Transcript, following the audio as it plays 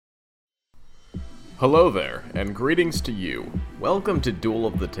Hello there, and greetings to you. Welcome to Duel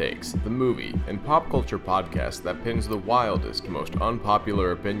of the Takes, the movie and pop culture podcast that pins the wildest, most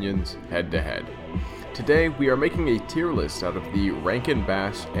unpopular opinions head to head. Today, we are making a tier list out of the Rankin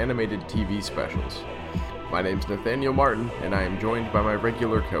Bass animated TV specials. My name's Nathaniel Martin, and I am joined by my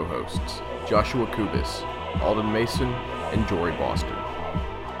regular co-hosts, Joshua Kubis, Alden Mason, and Jory Boston.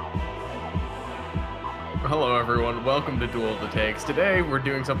 Hello everyone, welcome to Duel of the Takes. Today we're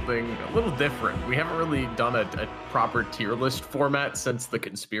doing something a little different. We haven't really done a proper tier list format since the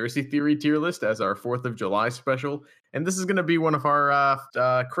Conspiracy Theory tier list as our 4th of July special, and this is going to be one of our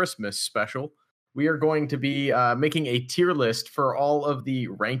Christmas special. We are going to be making a tier list for all of the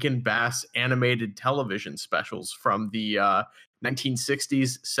Rankin Bass animated television specials from the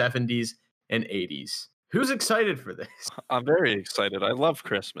 1960s, 70s, and 80s. Who's excited for this? I'm very excited. I love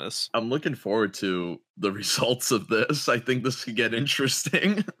Christmas. I'm looking forward to the results of this. I think this could get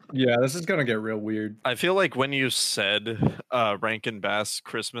interesting. Yeah, this is going to get real weird. I feel like when you said Rankin Bass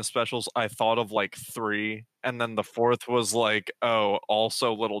Christmas specials, I thought of like 3. And then the 4th was like, oh,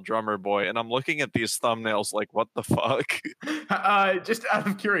 also Little Drummer Boy. And I'm looking at these thumbnails like, what the fuck? Just out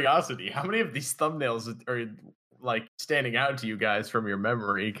of curiosity, how many of these thumbnails are like standing out to you guys from your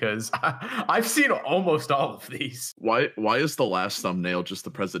memory? Because I've seen almost all of these. Why is the last thumbnail just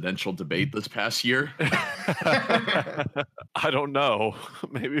the presidential debate this past year? I don't know.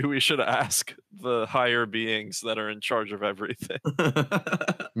 Maybe we should ask the higher beings that are in charge of everything.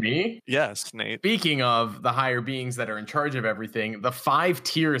 Me? Yes, Nate. Speaking of the higher beings that are in charge of everything, the 5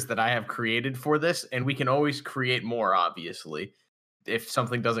 tiers that I have created for this, and we can always create more, obviously, if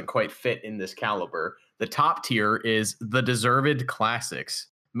something doesn't quite fit in this caliber. The top tier is the deserved classics,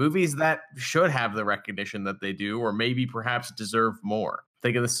 movies that should have the recognition that they do, or maybe perhaps deserve more. I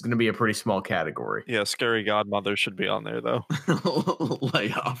think this is going to be a pretty small category. Yeah, Scary Godmother should be on there, though.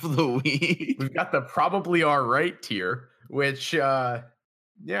 Lay off the weed. We've got the probably all right tier, which, yeah,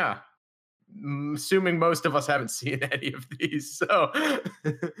 assuming most of us haven't seen any of these, so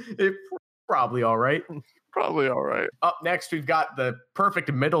it's probably all right. Probably all right. Up next, we've got the perfect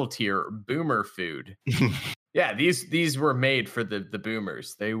middle tier, boomer food. Yeah, these were made for the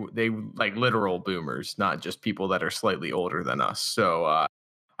boomers. They like literal boomers, not just people that are slightly older than us. So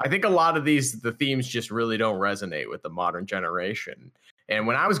I think a lot of the themes just really don't resonate with the modern generation. And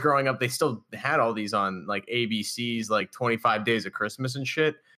when I was growing up, they still had all these on like ABC's like 25 Days of Christmas and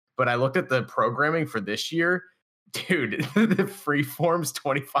shit. But I looked at the programming for this year. Dude, the Freeform's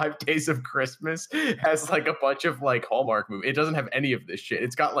 25 Days of Christmas has like a bunch of like Hallmark movies. It doesn't have any of this shit.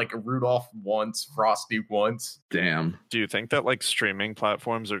 It's got like Rudolph once, Frosty once. Damn. Do you think that like streaming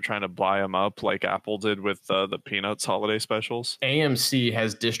platforms are trying to buy them up like Apple did with the Peanuts holiday specials? AMC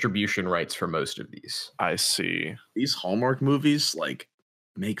has distribution rights for most of these. I see. These Hallmark movies like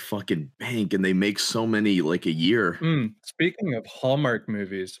make fucking bank, and they make so many like a year. Speaking of Hallmark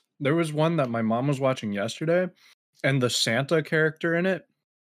movies, there was one that my mom was watching yesterday, and the Santa character in it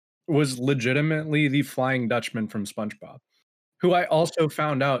was legitimately the Flying Dutchman from SpongeBob, who I also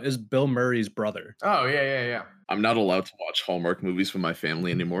found out is Bill Murray's brother. Oh, yeah. I'm not allowed to watch Hallmark movies with my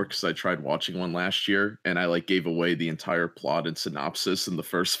family anymore because I tried watching one last year and I like gave away the entire plot and synopsis in the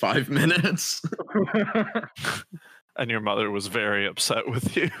first 5 minutes. And your mother was very upset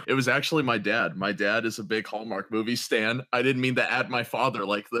with you. It was actually my dad. My dad is a big Hallmark movie stan. I didn't mean to add my father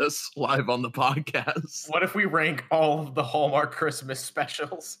like this live on the podcast. What if we rank all of the Hallmark Christmas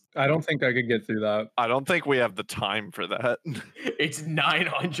specials? I don't think I could get through that. I don't think we have the time for that. It's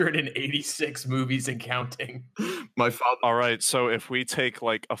 986 movies and counting. My father. All right, so if we take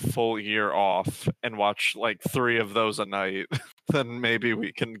like a full year off and watch like 3 of those a night, then maybe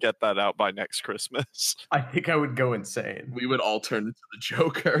we can get that out by next Christmas. I think I would go insane. We would all turn into the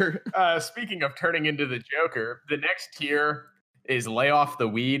Joker. Speaking of turning into the Joker, the next tier is Lay Off the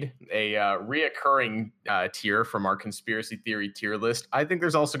Weed, a reoccurring tier from our Conspiracy Theory tier list. I think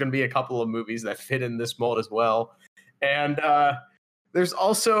there's also going to be a couple of movies that fit in this mold as well. And there's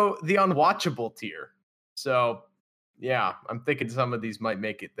also the Unwatchable tier. So, yeah, I'm thinking some of these might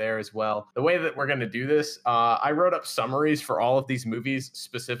make it there as well. The way that we're going to do this, I wrote up summaries for all of these movies,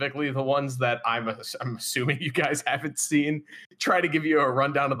 specifically the ones that I'm assuming you guys haven't seen. Try to give you a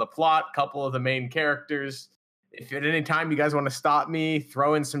rundown of the plot, a couple of the main characters. If at any time you guys want to stop me,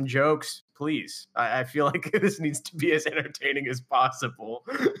 throw in some jokes, please. I feel like this needs to be as entertaining as possible.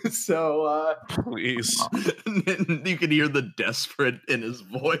 So, Please. You can hear the desperate in his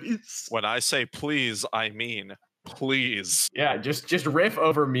voice. When I say please, I mean please. Yeah, just riff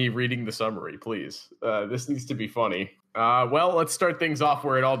over me reading the summary, please. This needs to be funny. Well, let's start things off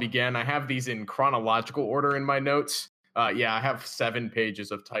where it all began. I have these in chronological order in my notes. Yeah, I have 7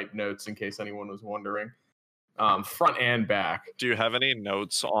 pages of typed notes in case anyone was wondering. Front and back. Do you have any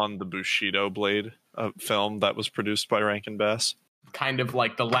notes on the Bushido Blade film that was produced by Rankin Bass? Kind of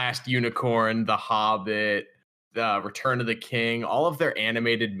like The Last Unicorn, The Hobbit, The Return of the King, all of their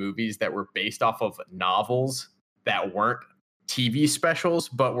animated movies that were based off of novels that weren't TV specials,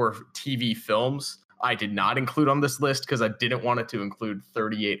 but were TV films. I did not include on this list because I didn't want it to include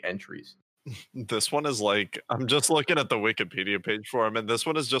 38 entries. This one is like, I'm just looking at the Wikipedia page for him, and this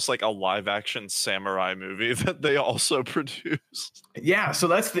one is just like a live action samurai movie that they also produced. Yeah, so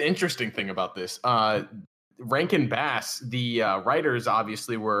that's the interesting thing about this. Rankin Bass, the writers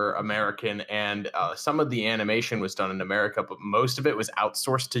obviously were American, and some of the animation was done in America, but most of it was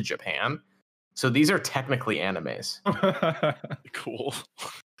outsourced to Japan. So these are technically animes. Cool.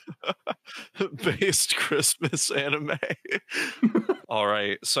 Based Christmas anime. All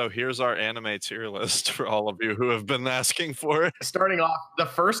right, so here's our anime tier list for all of you who have been asking for it. Starting off, the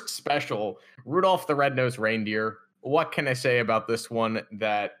first special, Rudolph the Red-Nosed Reindeer. What can I say about this one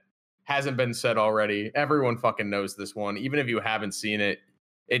that hasn't been said already? Everyone fucking knows this one. Even if you haven't seen it,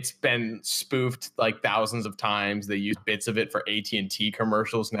 it's been spoofed like thousands of times. They use bits of it for AT&T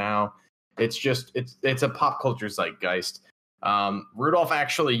commercials now. It's just, it's a pop culture zeitgeist. Rudolph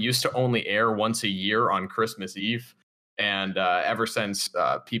actually used to only air once a year on Christmas Eve. And ever since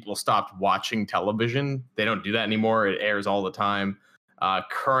people stopped watching television, they don't do that anymore. It airs all the time.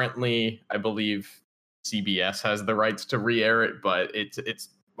 Currently, I believe CBS has the rights to re-air it, but it's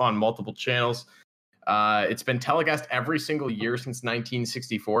on multiple channels. It's been telecast every single year since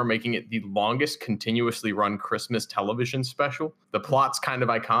 1964, making it the longest continuously run Christmas television special. The plot's kind of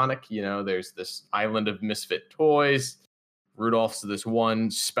iconic. You know, there's this island of misfit toys. Rudolph's this one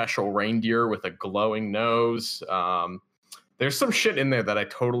special reindeer with a glowing nose. There's some shit in there that I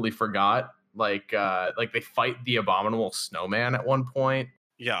totally forgot. Like they fight the abominable snowman at one point.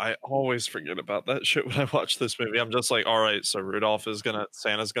 Yeah, I always forget about that shit when I watch this movie. I'm just like, all right, so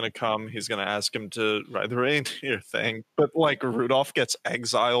Santa's gonna come. He's gonna ask him to ride the reindeer thing. But like Rudolph gets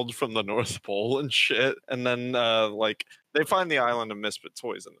exiled from the North Pole and shit. And then like they find the island of misfit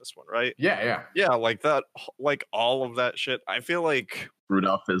toys in this one, right? Yeah. Yeah, like that, like all of that shit. I feel like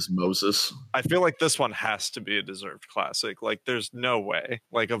Rudolph is Moses. I feel like this one has to be a deserved classic. Like there's no way.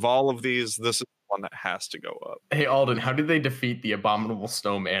 Like of all of these, this is one that has to go up. Hey Alden, how did they defeat the abominable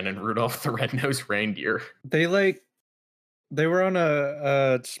snowman and Rudolph the Red-Nosed Reindeer? They were on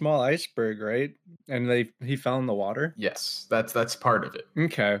a small iceberg, right? And he fell in the water. Yes, that's part of it.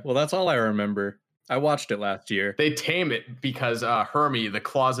 Okay, well that's all I remember. I watched it last year. They tame it because Hermie, the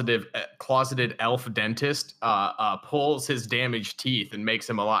closeted elf dentist, pulls his damaged teeth and makes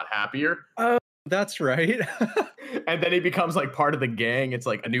him a lot happier. That's right. And then he becomes like part of the gang. It's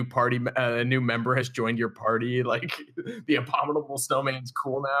like a new member has joined your party. Like the abominable snowman's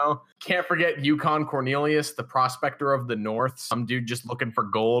cool now. Can't forget Yukon Cornelius, the prospector of the North. Some dude just looking for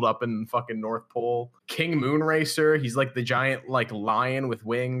gold up in fucking North Pole. King Moonracer. He's like the giant like lion with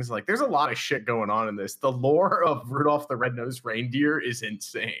wings. Like there's a lot of shit going on in this. The lore of Rudolph the Red-Nosed Reindeer is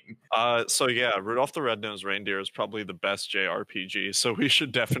insane. So yeah, Rudolph the Red-Nosed Reindeer is probably the best JRPG. So we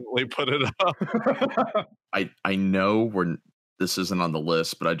should definitely put it up. I know this isn't on the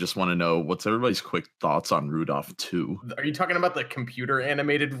list, but I just want to know what's everybody's quick thoughts on Rudolph 2. Are you talking about the computer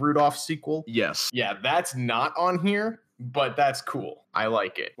animated Rudolph sequel? Yes. Yeah, that's not on here, but that's cool. I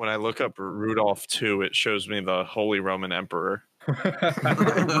like it. When I look up Rudolph 2, it shows me the Holy Roman Emperor.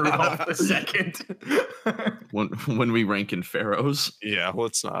 Rudolph the Second. when we rank in pharaohs. Yeah,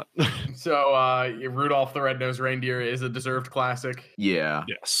 let's not. So Rudolph the Red-Nosed Reindeer is a deserved classic. Yeah.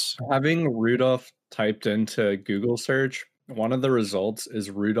 Yes. Having Rudolph typed into Google search, one of the results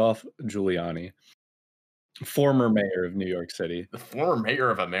is Rudolph Giuliani, former mayor of New York City. The former mayor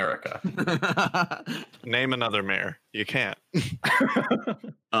of America. Name another mayor. You can't.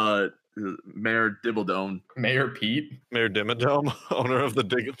 Mayor Dibbledome. Mayor Pete? Mayor Dimmadome, owner of the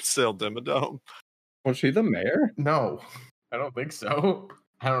Diggumsdale Dimmadome. Was she the mayor? No, I don't think so.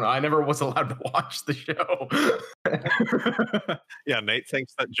 I don't know. I never was allowed to watch the show. Yeah, Nate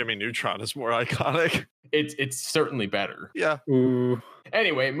thinks that Jimmy Neutron is more iconic. It's certainly better. Yeah. Ooh.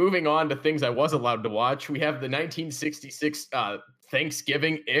 Anyway, moving on to things I was allowed to watch. We have the 1966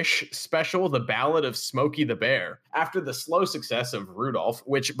 Thanksgiving-ish special, The Ballad of Smokey the Bear. After the slow success of Rudolph,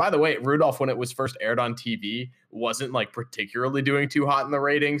 which, by the way, Rudolph, when it was first aired on TV, wasn't like particularly doing too hot in the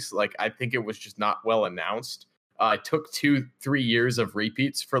ratings. Like, I think it was just not well announced. It took 2-3 years of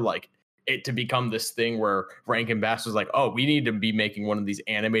repeats for like it to become this thing where Rankin Bass was like, oh, we need to be making one of these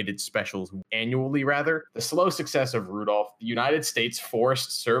animated specials annually, rather. The slow success of Rudolph, the United States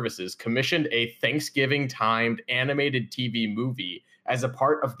Forest Services commissioned a Thanksgiving-timed animated TV movie as a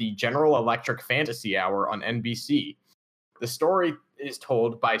part of the General Electric Fantasy Hour on NBC. The story is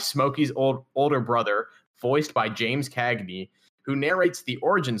told by Smokey's older brother, voiced by James Cagney, who narrates the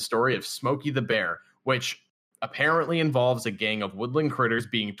origin story of Smokey the Bear, which apparently involves a gang of woodland critters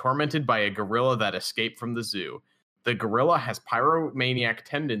being tormented by a gorilla that escaped from the zoo. The gorilla has pyromaniac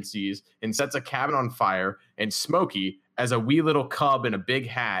tendencies and sets a cabin on fire, and Smokey, as a wee little cub in a big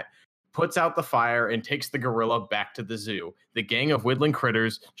hat, puts out the fire and takes the gorilla back to the zoo. The gang of woodland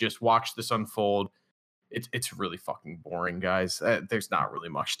critters just watch this unfold. It's really fucking boring, guys. There's not really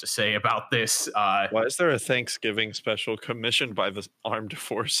much to say about this. Why is there a Thanksgiving special commissioned by the Armed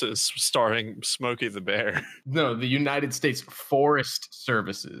Forces starring Smokey the Bear? No, the United States Forest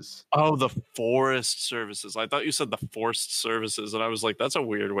Services. Oh, the Forest Services. I thought you said the Forced Services, and I was like, that's a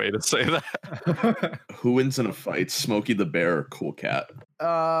weird way to say that. Who wins in a fight, Smokey the Bear or Cool Cat?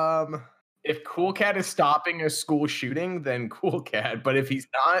 If Cool Cat is stopping a school shooting, then Cool Cat. But if he's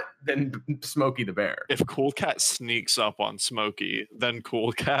not, then Smokey the Bear. If Cool Cat sneaks up on Smokey, then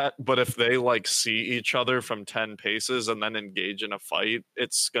Cool Cat. But if they like see each other from 10 paces and then engage in a fight,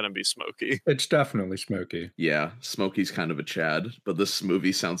 it's going to be Smokey. It's definitely Smokey. Yeah, Smokey's kind of a Chad, but this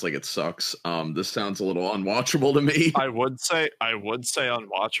movie sounds like it sucks. This sounds a little unwatchable to me. I would say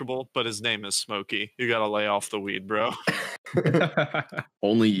unwatchable, but his name is Smokey. You got to lay off the weed, bro.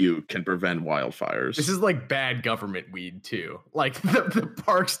 Only you can prevent wildfires. This is like bad government weed too. Like the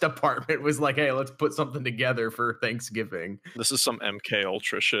Parks Department was like, hey, let's put something together for Thanksgiving. This is some MK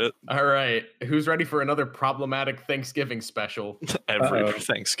Ultra shit. All right, who's ready for another problematic Thanksgiving special? Every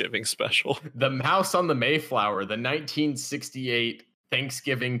Thanksgiving special. The Mouse on the Mayflower, the 1968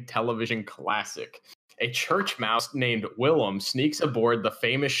 Thanksgiving television classic. A church mouse named Willem sneaks aboard the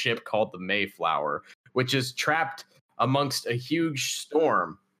famous ship called the Mayflower, which is trapped amongst a huge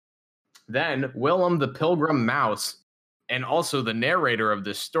storm. Then Willem the Pilgrim Mouse, and also the narrator of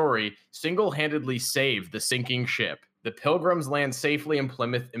this story, single-handedly saved the sinking ship. The Pilgrims land safely in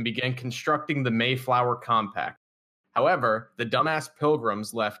Plymouth and began constructing the Mayflower Compact. However, the dumbass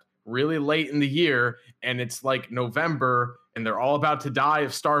Pilgrims left really late in the year, and it's like November, and they're all about to die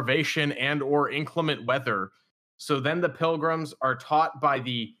of starvation and or inclement weather. So then the Pilgrims are taught by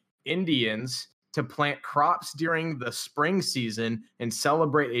the Indians to plant crops during the spring season and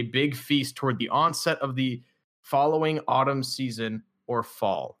celebrate a big feast toward the onset of the following autumn season or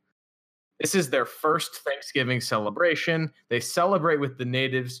fall. This is their first Thanksgiving celebration. They celebrate with the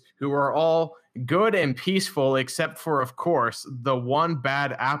natives, who are all good and peaceful, except for, of course, the one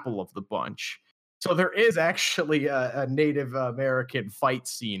bad apple of the bunch. So there is actually a Native American fight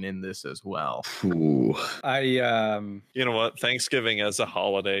scene in this as well. Ooh. You know what? Thanksgiving as a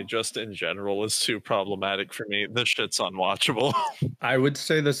holiday, just in general, is too problematic for me. This shit's unwatchable. I would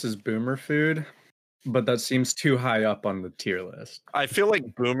say this is boomer food, but that seems too high up on the tier list. I feel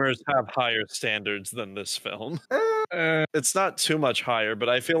like boomers have higher standards than this film. It's not too much higher, but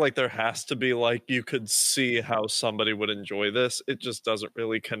I feel like there has to be, like, you could see how somebody would enjoy this. It just doesn't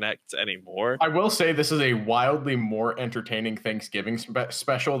really connect anymore. I will say this is a wildly more entertaining Thanksgiving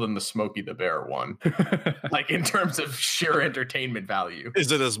special than the Smokey the Bear one. Like, in terms of sheer entertainment value.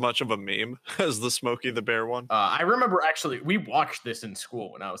 Is it as much of a meme as the Smokey the Bear one? I remember actually, we watched this in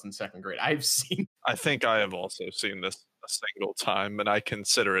school when I was in second grade. I think I have also seen this a single time, and I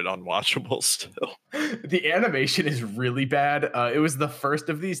consider it unwatchable still. The animation is really bad. It was the first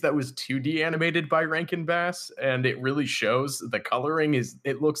of these that was 2D animated by Rankin Bass, and it really shows. The coloring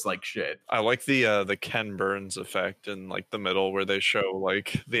it looks like shit. I like the Ken Burns effect in like the middle where they show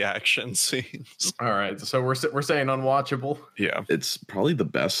like the action scenes. All right, so we're saying unwatchable. Yeah, It's probably the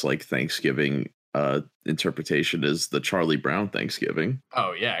best like Thanksgiving interpretation is the Charlie Brown Thanksgiving.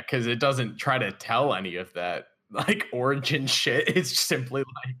 Oh yeah, because it doesn't try to tell any of that like origin shit. It's simply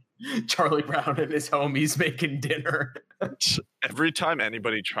like Charlie Brown and his homies making dinner. Every time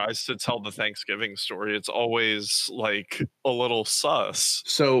anybody tries to tell the Thanksgiving story, it's always like a little sus.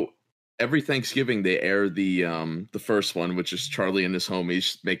 So every Thanksgiving they air the first one, which is Charlie and his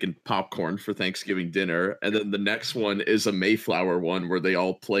homies making popcorn for Thanksgiving dinner, and then the next one is a Mayflower one where they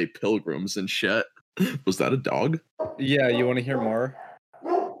all play pilgrims and shit. Was that a dog? Yeah, you want to hear more?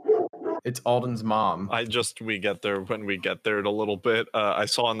 It's Alden's mom. We get there when we get there in a little bit. I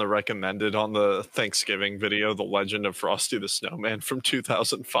saw in the recommended on the Thanksgiving video, The Legend of Frosty the Snowman from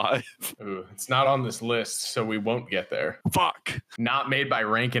 2005. Ooh, it's not on this list, so we won't get there. Fuck. Not made by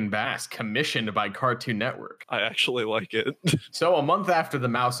Rankin Bass, commissioned by Cartoon Network. I actually like it. So a month after The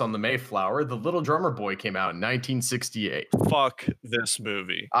Mouse on the Mayflower, The Little Drummer Boy came out in 1968. Fuck this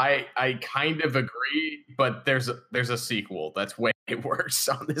movie. I kind of agree, but there's a sequel that's way worse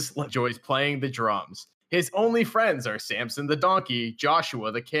on this list. Joy's playing the drums. His only friends are Samson the donkey,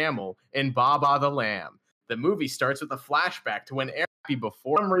 Joshua the camel, and Baba the lamb. The movie starts with a flashback to when Aaron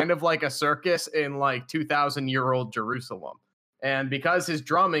before kind of like a circus in like 2,000-year-old Jerusalem. And because his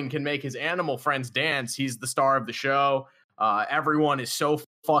drumming can make his animal friends dance, he's the star of the show. Everyone is so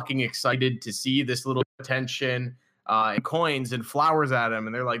fucking excited to see this little attention and coins and flowers at him.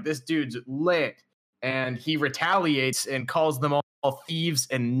 And they're like, this dude's lit. And he retaliates and calls them all thieves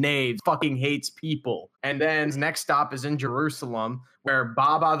and knaves, fucking hates people. And then his next stop is in Jerusalem, where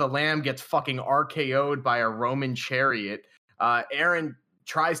Baba the lamb gets fucking RKO'd by a Roman chariot. Aaron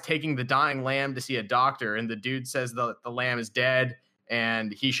tries taking the dying lamb to see a doctor, and the dude says the lamb is dead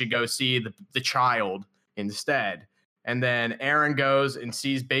and he should go see the child instead. And then Aaron goes and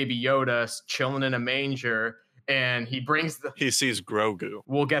sees Baby Yoda chilling in a manger, and he sees Grogu.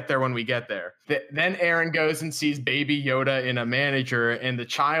 We'll get there when we get there. Then Aaron goes and sees Baby Yoda in a manager, and the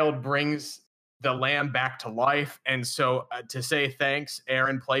child brings the lamb back to life. And so to say thanks,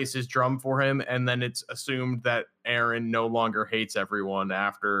 Aaron plays his drum for him, and then it's assumed that Aaron no longer hates everyone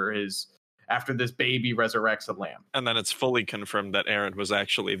after this baby resurrects a lamb. And then it's fully confirmed that Aaron was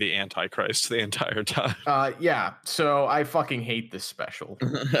actually the Antichrist the entire time. Yeah, so I fucking hate this special.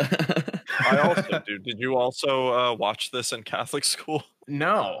 I also do. Did you also watch this in Catholic school?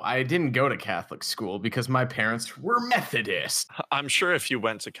 No, I didn't go to Catholic school because my parents were Methodist. I'm sure if you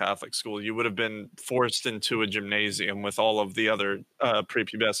went to Catholic school, you would have been forced into a gymnasium with all of the other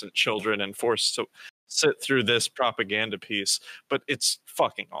prepubescent children and forced to sit through this propaganda piece, but it's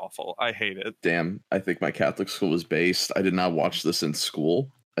fucking awful. I hate it. Damn, I think my Catholic school was based. I did not watch this in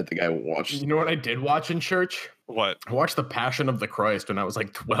school. I think I watched... You know what I did watch in church? What? I watched The Passion of the Christ when I was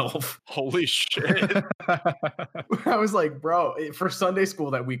like 12. Holy shit. I was like, bro, for Sunday school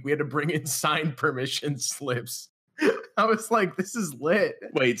that week, we had to bring in signed permission slips. I was like, this is lit.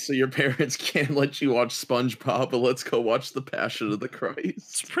 Wait, so your parents can't let you watch SpongeBob, but let's go watch The Passion of the Christ?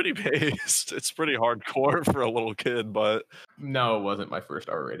 It's pretty based. It's pretty hardcore for a little kid, but... No, it wasn't my first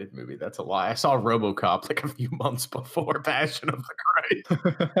R-rated movie. That's a lie. I saw RoboCop like a few months before Passion of the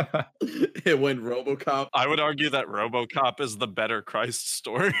Christ. It went RoboCop. I would argue that RoboCop is the better Christ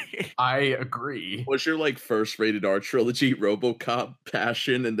story. I agree. Was your like first rated R trilogy RoboCop,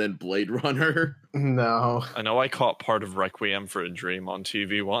 Passion, and then Blade Runner? No. I know I caught part of Requiem for a Dream on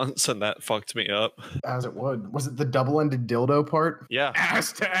TV once, and that fucked me up. As it would. Was it the double-ended dildo part? Yeah.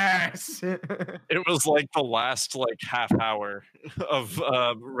 Ass to ass. It was like the last like half hour of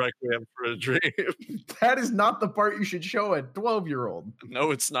Requiem for a Dream. That is not the part you should show a 12-year-old.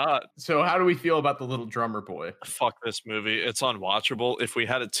 No, it's not. So how do we feel about The Little Drummer Boy? Fuck this movie. It's unwatchable. If we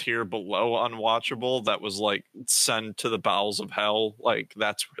had a tier below unwatchable that was like send to the bowels of hell, like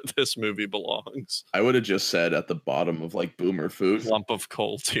that's where this movie belongs. I would have just said at the bottom of like Boomer Food. Lump of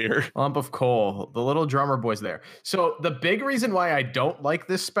coal tier. Lump of coal. The Little Drummer Boy's there. So the big reason why I don't like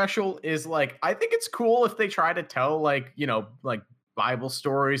this special is like, I think it's cool if they try to tell like, you know, like Bible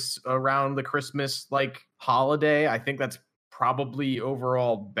stories around the Christmas like holiday. I think that's probably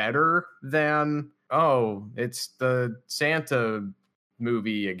overall better than, oh, it's the Santa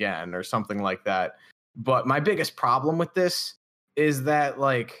movie again or something like that. But my biggest problem with this is that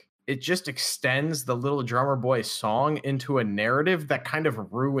like it just extends the Little Drummer Boy song into a narrative that kind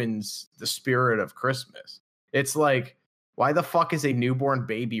of ruins the spirit of Christmas. It's like, why the fuck is a newborn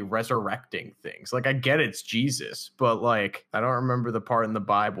baby resurrecting things? Like, I get it's Jesus, but like, I don't remember the part in the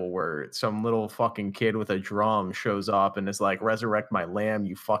Bible where some little fucking kid with a drum shows up and is like, resurrect my lamb,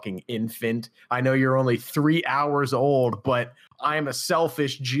 you fucking infant. I know you're only 3 hours old, but I'm a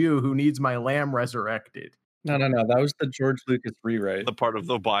selfish Jew who needs my lamb resurrected. No. That was the George Lucas rewrite. The part of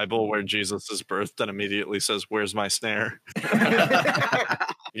the Bible where Jesus is birthed and immediately says, "Where's my snare?"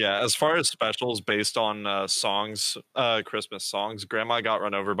 Yeah, as far as specials based on songs, Christmas songs, Grandma Got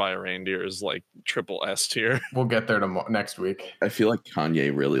Run Over by a Reindeer is like triple S tier. We'll get there next week. I feel like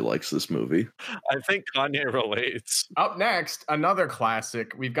Kanye really likes this movie. I think Kanye relates. Up next, another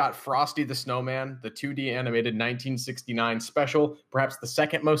classic. We've got Frosty the Snowman, the 2D animated 1969 special, perhaps the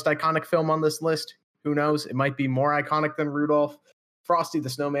second most iconic film on this list. Who knows? It might be more iconic than Rudolph. Frosty the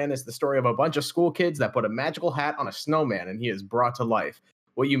Snowman is the story of a bunch of school kids that put a magical hat on a snowman and he is brought to life.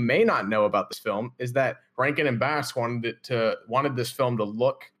 What you may not know about this film is that Rankin and Bass wanted this film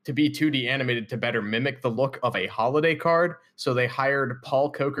to be 2D animated to better mimic the look of a holiday card. So they hired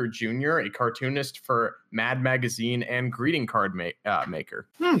Paul Coker Jr., a cartoonist for Mad Magazine and greeting card maker.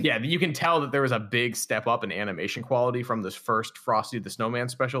 Yeah, you can tell that there was a big step up in animation quality from this first Frosty the Snowman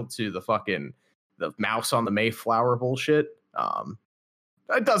special to the mouse on the Mayflower bullshit.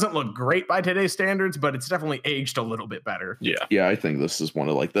 It doesn't look great by today's standards, but it's definitely aged a little bit better. Yeah, I think this is one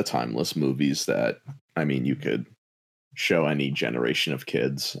of like the timeless movies that, I mean, you could show any generation of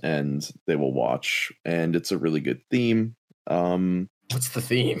kids and they will watch, and it's a really good theme. What's the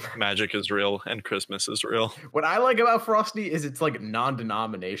theme? Magic is real and Christmas is real. What I like about Frosty is it's like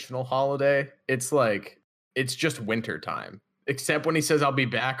non-denominational holiday. It's just winter time. Except when he says I'll be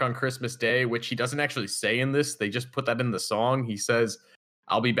back on Christmas Day, which he doesn't actually say in this. They just put that in the song. He says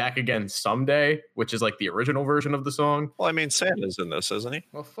I'll be back again someday, which is like the original version of the song. Well, I mean, Santa's in this, isn't he?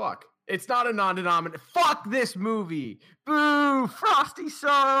 Well, fuck. It's not a non-denominational. Fuck this movie. Boo! Frosty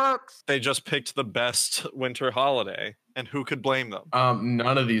sucks. They just picked the best winter holiday, and who could blame them?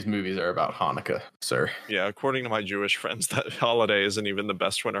 None of these movies are about Hanukkah, sir. Yeah, according to my Jewish friends, that holiday isn't even the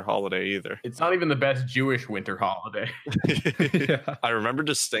best winter holiday either. It's not even the best Jewish winter holiday. Yeah. I remember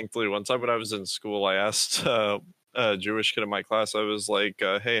distinctly one time when I was in school, I asked a Jewish kid in my class, I was like,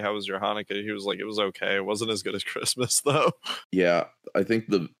 hey, how was your Hanukkah? He was like, it was okay. It wasn't as good as Christmas, though. Yeah, I think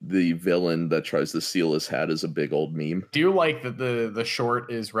the villain that tries to steal his hat is a big old meme. Do you like that the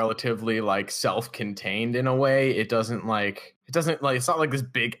short is relatively like self-contained in a way? It's not like this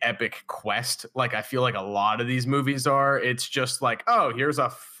big epic quest like I feel like a lot of these movies are. It's just like, oh, here's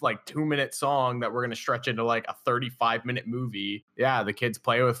a 2-minute song that we're gonna stretch into like a 35-minute movie. Yeah, the kids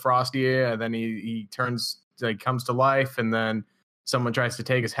play with Frosty, and then he comes to life, and then someone tries to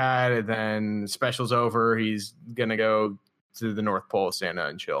take his hat, and then special's over. He's gonna go to the North Pole with Santa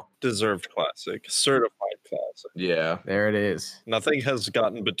and chill. Deserved classic. Certified classic. Yeah. There it is. Nothing has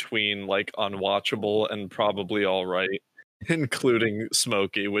gotten between like unwatchable and probably all right, including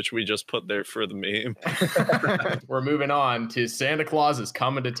Smokey, which we just put there for the meme. We're moving on to Santa Claus is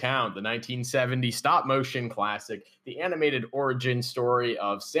Coming to Town, the 1970 stop-motion classic, the animated origin story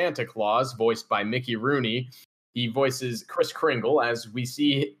of Santa Claus, voiced by Mickey Rooney. He voices Kris Kringle as we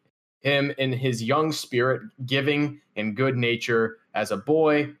see him in his young spirit, giving and good nature as a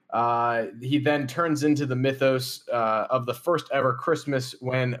boy. He then turns into the mythos of the first ever Christmas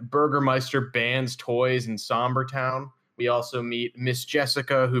when Burgermeister bans toys in Sombertown. We also meet Miss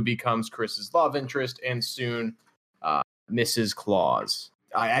Jessica, who becomes Chris's love interest, and soon Mrs. Claus.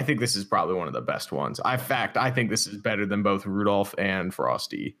 I think this is probably one of the best ones. I think this is better than both Rudolph and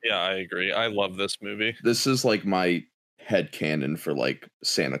Frosty. Yeah, I agree. I love this movie. This is like my headcanon for like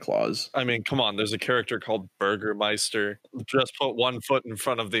Santa Claus. I mean, come on, there's a character called Burgermeister. Just put one foot in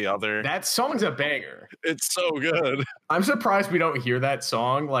front of the other. That song's a banger. It's so good. I'm surprised we don't hear that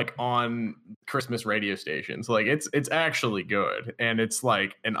song like on Christmas radio stations. Like it's actually good, and it's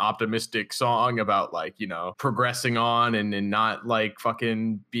like an optimistic song about like, you know, progressing on and not like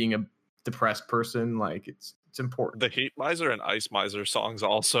fucking being a depressed person. Like it's important. The Heat Miser and Ice Miser songs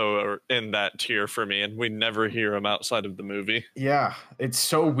also are in that tier for me, and we never hear them outside of the movie. Yeah, it's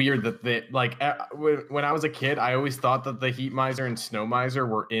so weird that when I was a kid, I always thought that the Heat Miser and Snow Miser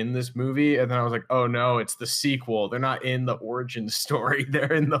were in this movie, and then I was like, oh no, it's the sequel. They're not in the origin story.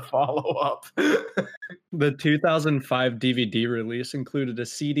 They're in the follow-up. The 2005 DVD release included a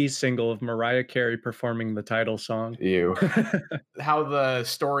CD single of Mariah Carey performing the title song. Ew. How the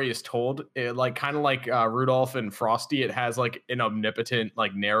story is told, like kind of like Rudolph and Frosty, it has like an omnipotent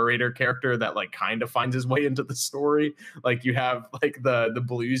like narrator character that like kind of finds his way into the story. Like you have like the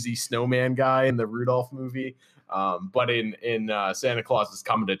bluesy snowman guy in the Rudolph movie. But in Santa Claus is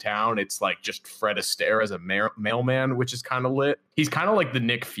Coming to Town, it's like just Fred Astaire as a mailman, which is kind of lit. He's kind of like the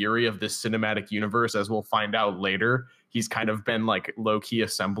Nick Fury of this cinematic universe, as we'll find out later. He's kind of been like low-key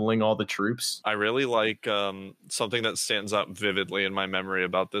assembling all the troops. I really like something that stands out vividly in my memory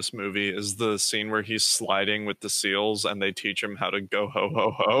about this movie is the scene where he's sliding with the seals and they teach him how to go ho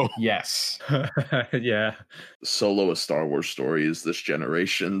ho ho. Yes. Yeah. Solo: A Star Wars Story is this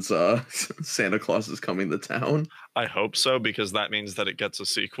generation's Santa Claus is Coming to Town. I hope so, because that means that it gets a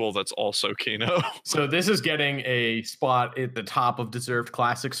sequel that's also Kino. So this is getting a spot at the top of deserved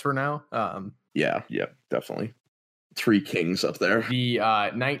classics for now. Yeah, definitely. Three Kings up there. The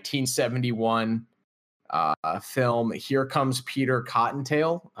 1971 film Here Comes Peter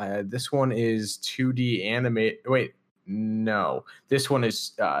Cottontail. This one is 2D animate. Wait, No, this one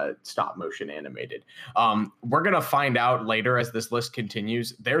is stop motion animated. We're going to find out later as this list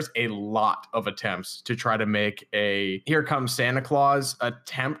continues. There's a lot of attempts to try to make a Here Comes Santa Claus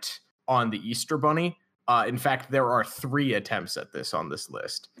attempt on the Easter Bunny. In fact, there are 3 attempts at this on this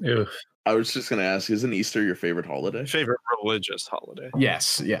list. Ew. I was just gonna ask, isn't Easter your favorite holiday? Favorite religious holiday. Yes,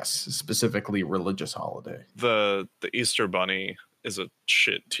 specifically religious holiday. The Easter Bunny is a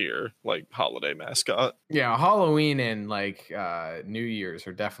shit tier like holiday mascot. Yeah, Halloween and like New Year's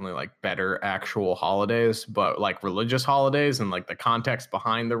are definitely like better actual holidays, but like religious holidays and like the context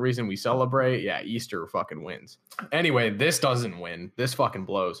behind the reason we celebrate, yeah, Easter fucking wins. Anyway, this doesn't win. This fucking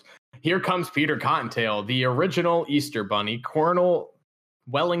blows. Here comes Peter Cottontail, the original Easter Bunny. Colonel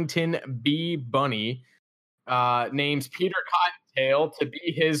Wellington B. Bunny names Peter Cottontail to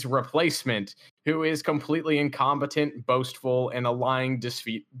be his replacement, who is completely incompetent, boastful, and a lying,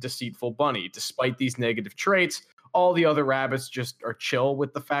 deceitful bunny. Despite these negative traits, all the other rabbits just are chill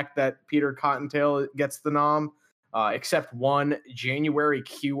with the fact that Peter Cottontail gets the nom, except one, January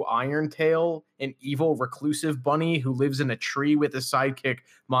Q Irontail, an evil, reclusive bunny who lives in a tree with his sidekick,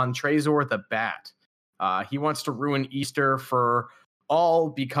 Montrezor the Bat. He wants to ruin Easter for all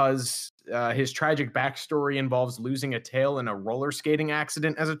because his tragic backstory involves losing a tail in a roller skating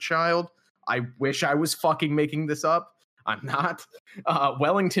accident as a child. I wish I was fucking making this up. I'm not.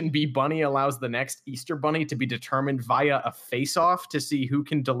 Wellington B. Bunny allows the next Easter Bunny to be determined via a face-off to see who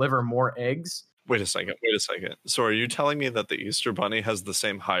can deliver more eggs. Wait a second. So are you telling me that the Easter Bunny has the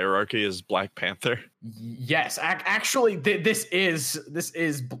same hierarchy as Black Panther? Yes, actually, this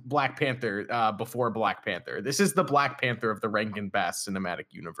is Black Panther before Black Panther. This is the Black Panther of the Rankin Bass cinematic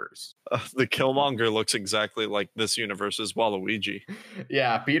universe. The Killmonger looks exactly like this universe's Waluigi.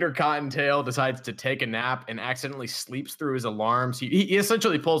 Yeah, Peter Cottontail decides to take a nap and accidentally sleeps through his alarms. He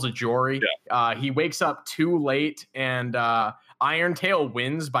essentially pulls a Jory. Yeah. He wakes up too late and Irontail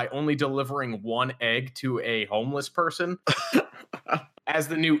wins by only delivering 1 egg to a homeless person. As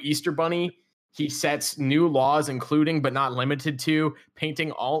the new Easter Bunny, he sets new laws, including but not limited to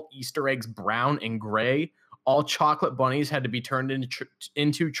painting all Easter eggs brown and gray. All chocolate bunnies had to be turned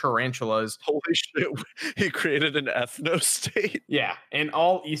into tarantulas. Holy shit, he created an ethno state. Yeah, and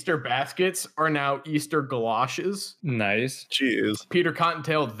all Easter baskets are now Easter galoshes. Nice. Jeez. Peter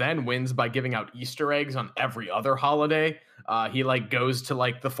Cottontail then wins by giving out Easter eggs on every other holiday. He like goes to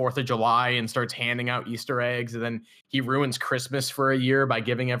like the 4th of July and starts handing out Easter eggs, and then he ruins Christmas for a year by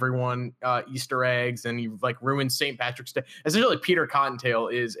giving everyone Easter eggs, and he like ruins St. Patrick's Day. Essentially, Peter Cottontail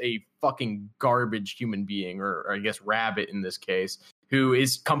is a fucking garbage human being, or I guess rabbit in this case, who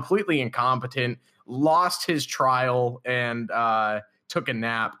is completely incompetent, lost his trial, and took a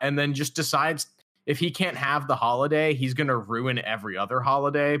nap, and then just decides if he can't have the holiday, he's gonna ruin every other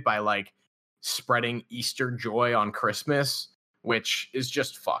holiday by like spreading Easter joy on Christmas, which is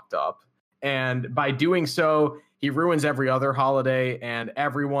just fucked up. And by doing so, he ruins every other holiday, and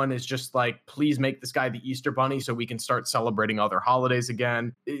everyone is just like, please make this guy the Easter Bunny so we can start celebrating other holidays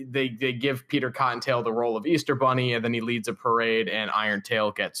again. They give Peter Cottontail the role of Easter Bunny, and then he leads a parade, and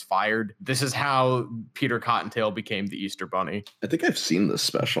Irontail gets fired. This is how Peter Cottontail became the Easter Bunny. I think I've seen this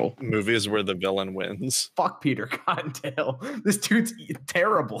special. Movies where the villain wins. Fuck Peter Cottontail. This dude's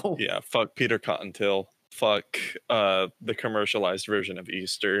terrible. Yeah, fuck Peter Cottontail. Fuck the commercialized version of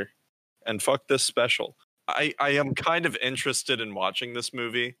Easter. And fuck this special. I am kind of interested in watching this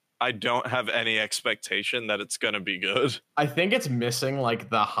movie. I don't have any expectation that it's going to be good. I think it's missing like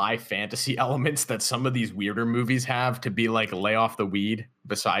the high fantasy elements that some of these weirder movies have to be like lay off the weed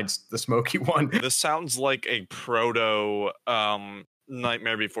besides the smoky one. This sounds like a proto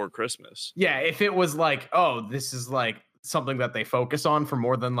Nightmare Before Christmas. Yeah, if it was like, oh, this is like something that they focus on for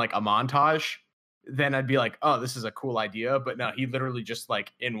more than like a montage, then I'd be like, oh, this is a cool idea. But no, he literally just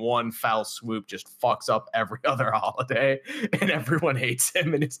like in one foul swoop just fucks up every other holiday and everyone hates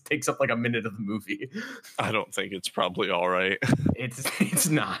him, and it takes up like a minute of the movie. I don't think it's probably all right. It's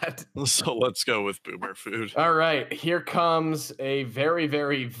not. So let's go with Boomer Food. All right, here comes a very,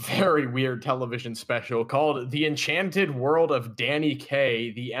 very, very weird television special called The Enchanted World of Danny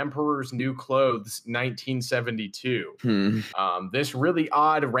Kaye, The Emperor's New Clothes, 1972. This really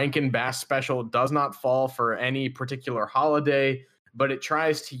odd Rankin Bass special does not fall for any particular holiday, but it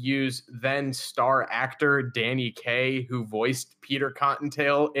tries to use then star actor Danny Kaye, who voiced Peter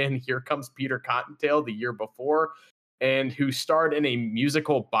Cottontail in Here Comes Peter Cottontail the year before, and who starred in a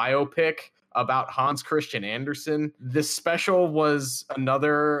musical biopic about Hans Christian Andersen. This special was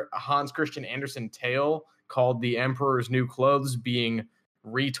another Hans Christian Andersen tale called The Emperor's New Clothes being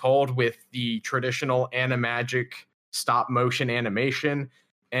retold with the traditional animagic stop motion animation.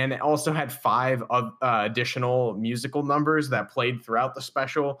 and it also had 5 additional musical numbers that played throughout the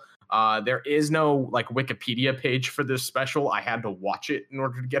special. There is no like Wikipedia page for this special. I had to watch it in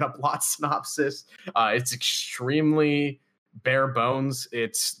order to get a plot synopsis. It's extremely bare bones.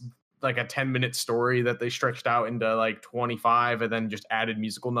 It's like a 10-minute story that they stretched out into like 25 and then just added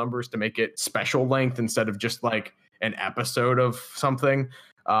musical numbers to make it special length instead of just like an episode of something.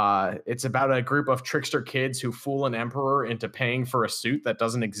 It's about a group of trickster kids who fool an emperor into paying for a suit that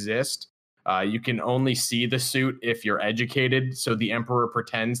doesn't exist. You can only see the suit if you're educated, so the emperor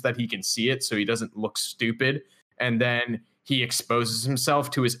pretends that he can see it so he doesn't look stupid, and then he exposes himself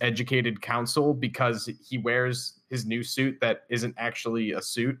to his educated council because he wears his new suit that isn't actually a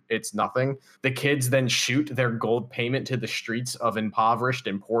suit. It's nothing. The kids then shoot their gold payment to the streets of impoverished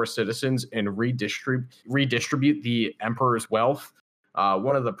and poor citizens and redistribute the emperor's wealth.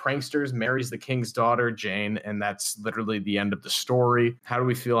 One of the pranksters marries the king's daughter, Jane, and that's literally the end of the story. How do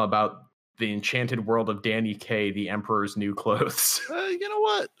we feel about the enchanted world of Danny Kaye, the emperor's new clothes? You know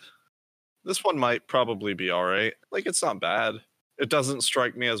what? This one might probably be all right. Like, it's not bad. It doesn't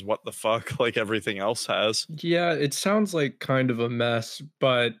strike me as what the fuck like everything else has. Yeah, it sounds like kind of a mess,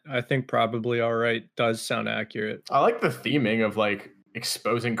 but I think probably all right does sound accurate. I like the theming of like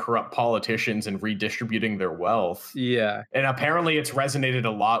exposing corrupt politicians and redistributing their wealth. Yeah. And apparently it's resonated a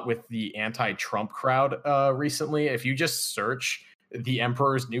lot with the anti-Trump crowd recently. If you just search the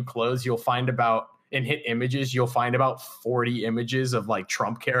emperor's new clothes, you'll find about, and hit images, you'll find about 40 images of like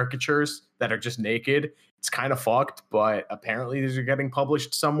Trump caricatures that are just naked. It's kind of fucked, but apparently these are getting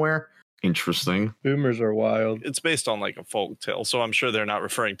published somewhere. Interesting. Boomers are wild. It's based on like a folk tale, so I'm sure they're not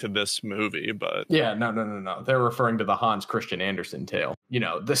referring to this movie, but Yeah, no. They're referring to the Hans Christian Andersen tale. You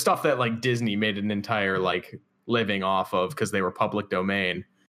know, the stuff that like Disney made an entire like living off of because they were public domain.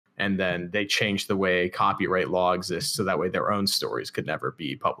 And then they changed the way copyright law exists so that way their own stories could never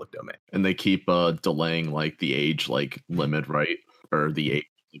be public domain. And they keep delaying like the age like limit, right? Or the age,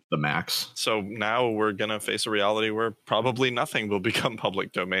 the max. so now we're gonna face a reality where probably nothing will become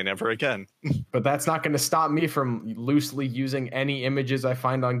public domain ever again. But that's not going to stop me from loosely using any images I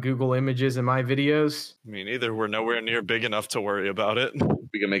find on Google Images in my videos. Me neither. We're nowhere near big enough to worry about it.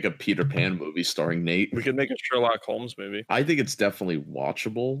 We can make a Peter Pan movie starring Nate. We could make a Sherlock Holmes movie. I think it's definitely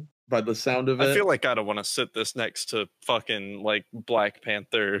watchable by the sound of it. I feel like I don't want to sit this next to fucking like Black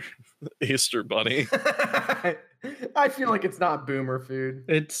Panther Easter Bunny. I feel like it's not boomer food.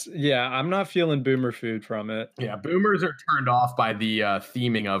 I'm not feeling boomer food from it. Yeah, boomers are turned off by the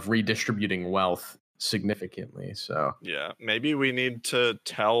theming of redistributing wealth significantly. So Yeah, maybe we need to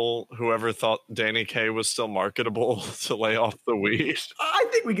tell whoever thought Danny Kaye was still marketable to lay off the weed. I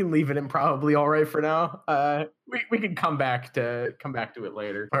think we can leave it in probably all right for now. We can come back to it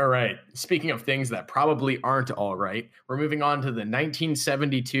later. All right. Speaking of things that probably aren't all right, we're moving on to the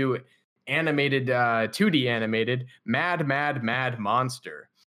 1972 animated 2D animated Mad Monster.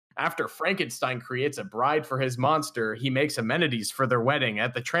 After Frankenstein creates a bride for his monster, he makes amenities for their wedding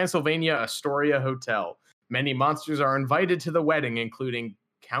at the Transylvania Astoria Hotel. Many monsters are invited to the wedding, including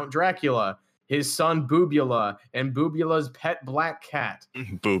Count Dracula, his son Boobula, and Boobula's pet black cat.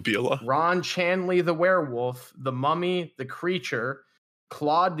 Boobula. Ron Chanley the werewolf, the mummy, the creature,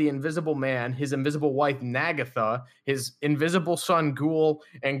 Claude the invisible man, his invisible wife Nagatha, his invisible son Ghoul,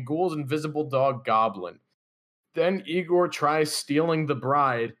 and Ghoul's invisible dog Goblin. Then Igor tries stealing the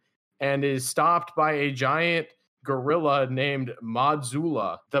bride and is stopped by a giant gorilla named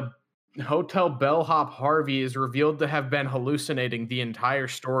Madzula. The hotel bellhop Harvey is revealed to have been hallucinating the entire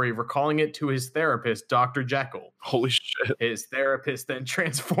story, recalling it to his therapist, Dr. Jekyll. Holy shit. His therapist then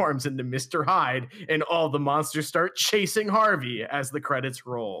transforms into Mr. Hyde, and all the monsters start chasing Harvey as the credits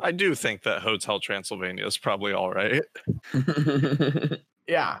roll. I do think that Hotel Transylvania is probably all right.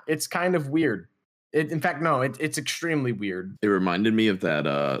 Yeah, it's kind of weird. In fact, no, it's extremely weird. It reminded me of that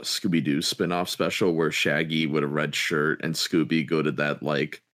Scooby-Doo spin-off special where Shaggy with a red shirt and Scooby go to that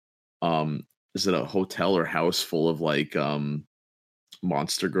like is it a hotel or house full of like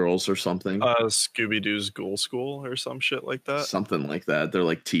monster girls or something? Scooby-Doo's Ghoul School or some shit like that. Something like that. They're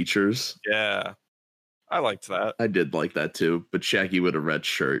like teachers. Yeah. I liked that. I did like that too, but Shaggy with a red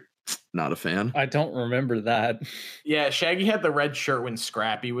shirt, not a fan. I don't remember that. Yeah, Shaggy had the red shirt when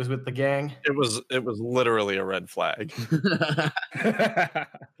Scrappy was with the gang. It was literally a red flag.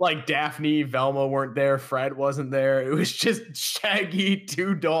 Like Daphne, Velma weren't there, Fred wasn't there. It was just Shaggy,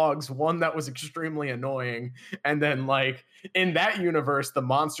 2 dogs, one that was extremely annoying, and then like in that universe, the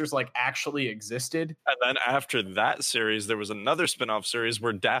monsters like actually existed. And then after that series, there was another spin-off series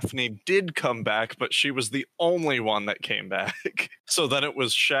where Daphne did come back, but she was the only one that came back. So then it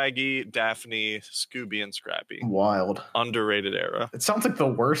was Shaggy, Daphne, Scooby, and Scrappy. Wild. Underrated era. It sounds like the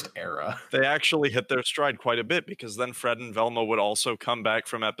worst era. They actually hit their stride quite a bit because then Fred and Velma would also come back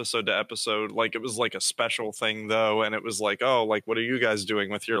from episode to episode. Like, it was like a special thing though, and it was like, oh, like, what are you guys doing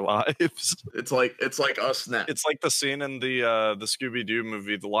with your lives? It's like us now. It's like the scene in the Scooby-Doo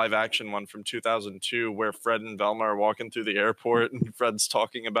movie, the live action one from 2002, where Fred and Velma are walking through the airport and Fred's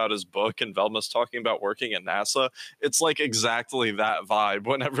talking about his book and Velma's talking about working at NASA. It's like exactly that vibe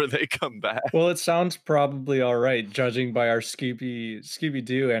whenever they come back. Well, it sounds probably all right, judging by our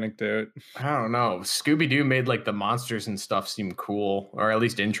Scooby-Doo anecdote. I don't know. Scooby-Doo made like the monsters and stuff seem cool, or at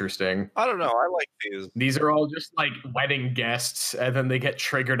least interesting. I don't know. I like these. These are all just like wedding guests, and then they get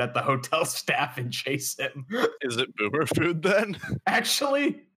triggered at the hotel staff and chase him. Is it boomer food then?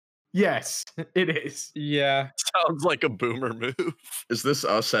 Actually, yes, it is. Yeah. Sounds like a boomer move. Is this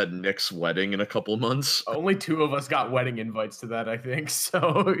us at Nick's wedding in a couple months? Only 2 of us got wedding invites to that, I think.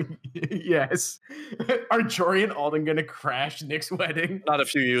 So, yes. Are Jory and Alden going to crash Nick's wedding? Not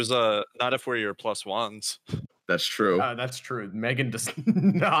if you use not if we're your plus ones. That's true. That's true. Megan does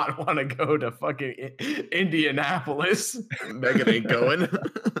not want to go to fucking Indianapolis. Megan ain't going.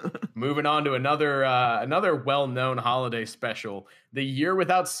 Moving on to another well-known holiday special, The Year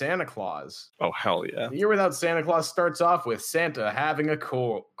Without Santa Claus. Oh, hell yeah. The Year Without Santa Claus starts off with Santa having a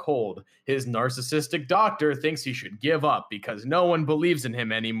cold. His narcissistic doctor thinks he should give up because no one believes in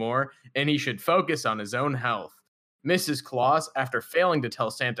him anymore, and he should focus on his own health. Mrs. Claus, after failing to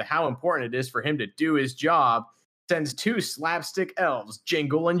tell Santa how important it is for him to do his job, sends 2 slapstick elves,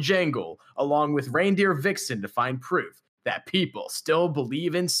 Jingle and Jangle, along with reindeer Vixen to find proof that people still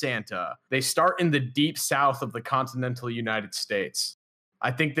believe in Santa. They start in the deep south of the continental United States.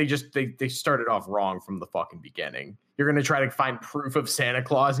 I think they started off wrong from the fucking beginning. You're going to try to find proof of Santa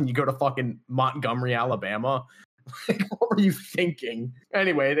Claus and you go to fucking Montgomery, Alabama? Like, what were you thinking?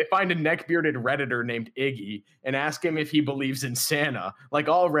 Anyway, they find a neck-bearded Redditor named Iggy and ask him if he believes in Santa. Like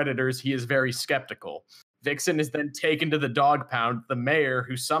all Redditors, he is very skeptical. Vixen is then taken to the dog pound. The mayor,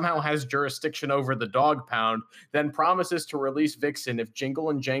 who somehow has jurisdiction over the dog pound, then promises to release Vixen if Jingle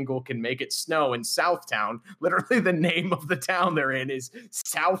and Jangle can make it snow in Southtown. Literally, the name of the town they're in is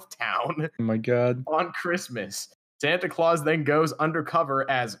Southtown. Oh my God. On Christmas. Santa Claus then goes undercover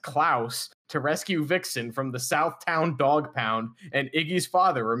as Klaus to rescue Vixen from the Southtown dog pound, and Iggy's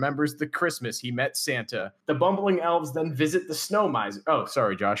father remembers the Christmas he met Santa. The bumbling elves then visit the snow miser. Oh,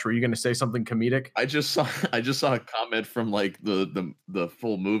 sorry, Josh. Were you going to say something comedic? I just saw a comment from like the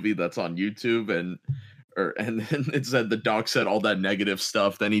full movie that's on YouTube, and it said the doc said all that negative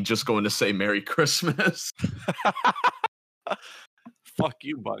stuff. Then he just going to say Merry Christmas. Fuck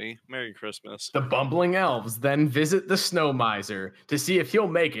you, buddy. Merry Christmas. The bumbling elves then visit the snow miser to see if he'll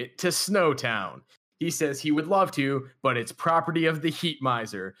make it to Snowtown. He says he would love to, but it's property of the heat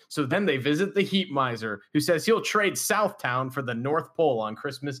miser. So then they visit the heat miser, who says he'll trade Southtown for the North Pole on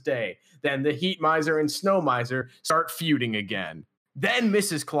Christmas Day. Then the heat miser and snow miser start feuding again. Then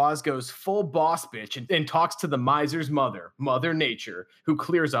Mrs. Claus goes full boss bitch and talks to the miser's mother, Mother Nature, who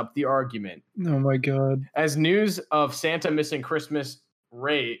clears up the argument. Oh my God. As news of Santa missing Christmas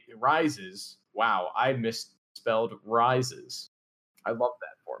rises, wow, I misspelled rises. I love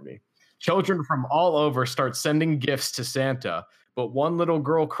that for me. Children from all over start sending gifts to Santa, but one little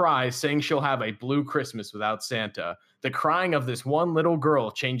girl cries, saying she'll have a blue Christmas without Santa. The crying of this one little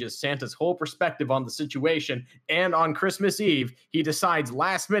girl changes Santa's whole perspective on the situation, and on Christmas Eve, he decides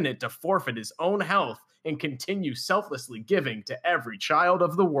last minute to forfeit his own health and continue selflessly giving to every child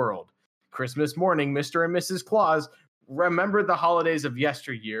of the world. Christmas morning, Mr. and Mrs. Claus remember the holidays of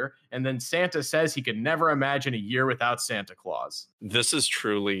yesteryear, and then Santa says he could never imagine a year without Santa Claus. This is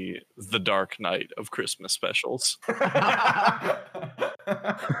truly the Dark Knight of Christmas specials.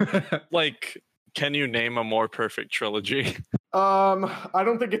 Like, can you name a more perfect trilogy? I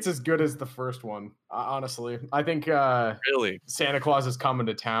don't think it's as good as the first one, honestly. I think Really? Santa Claus is Coming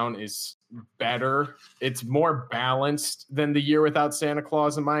to Town is better. It's more balanced than The Year Without Santa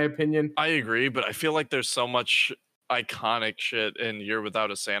Claus, in my opinion. I agree, but I feel like there's so much iconic shit in Year Without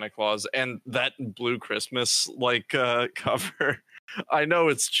a Santa Claus, and that Blue Christmas cover. I know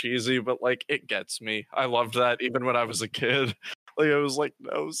it's cheesy, but like it gets me. I loved that even when I was a kid. Like I was like,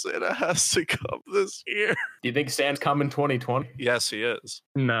 no, Santa has to come this year. Do you think Santa's coming 2020? Yes, he is.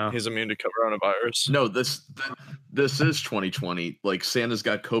 No. He's immune to coronavirus. No, this is 2020. Like Santa's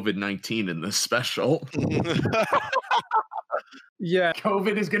got COVID-19 in this special. Yeah.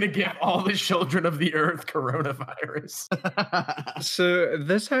 COVID is going to give all the children of the earth coronavirus. So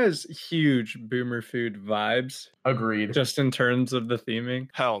this has huge boomer food vibes, Agreed. just in terms of the theming.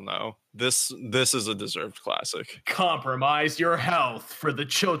 Hell no. This is a deserved classic. Compromise your health for the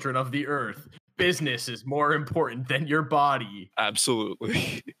children of the earth. Business is more important than your body.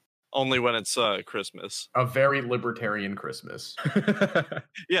 Absolutely. Only when it's Christmas. A very libertarian Christmas.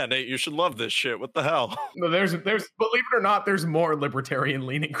 Yeah, Nate, you should love this shit. What the hell? No, there's believe it or not, there's more libertarian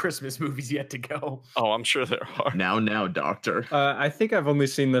leaning Christmas movies yet to go. Oh, I'm sure there are. Now, doctor. I think I've only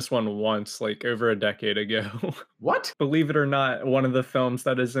seen this one once, like over a decade ago. What? Believe it or not, one of the films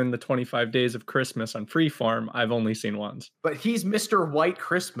that is in the 25 Days of Christmas on Freeform, I've only seen once. But he's Mr. White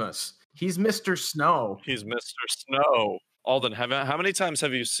Christmas. He's Mr. Snow. He's Mr. Snow. Alden, how many times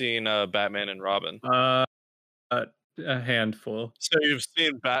have you seen Batman and Robin? A handful. So you've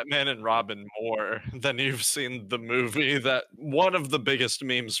seen Batman and Robin more than you've seen the movie that one of the biggest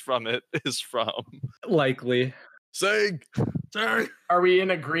memes from it is from. Likely. Sing! Are we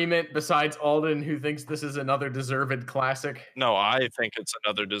in agreement besides Alden, who thinks this is another deserved classic? No, I think it's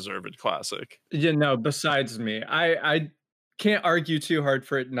another deserved classic. Yeah, no, besides me. I can't argue too hard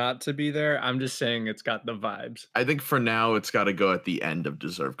for it not to be there. I'm just saying it's got the vibes. I think for now it's got to go at the end of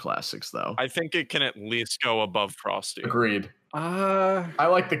deserved classics, though. I think it can at least go above Frosty. Agreed. I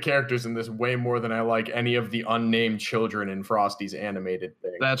like the characters in this way more than I like any of the unnamed children in Frosty's animated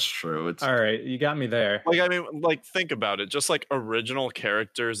thing. That's true. It's All right, you got me there. Like, I mean, like, think about it. Just like original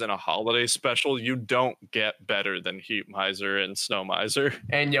characters in a holiday special, you don't get better than Heat Miser and Snow Miser.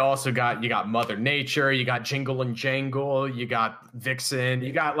 And you also got Mother Nature, you got Jingle and Jangle, you got Vixen,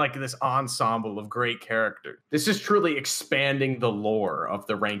 you got like this ensemble of great characters. This is truly expanding the lore of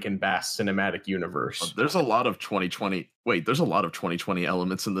the Rankin Bass cinematic universe. There's a lot of 2020. Wait, there's a lot of 2020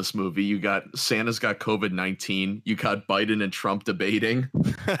 elements in this movie. You got Santa's got COVID-19. You got Biden and Trump debating.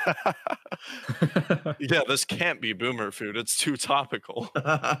 Yeah, this can't be boomer food. It's too topical.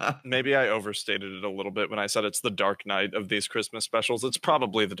 Maybe I overstated it a little bit when I said it's the Dark Knight of these Christmas specials. It's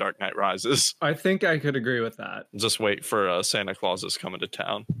probably the Dark Knight Rises. I think I could agree with that. Just wait for Santa Claus is coming to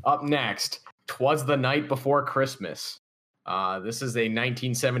town. Up next, 'Twas the Night Before Christmas. This is a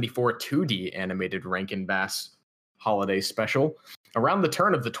 1974 2D animated Rankin Bass holiday special. Around the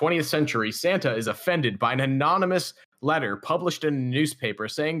turn of the 20th century, Santa is offended by an anonymous letter published in a newspaper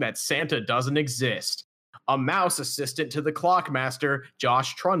saying that Santa doesn't exist. A mouse assistant to the clockmaster,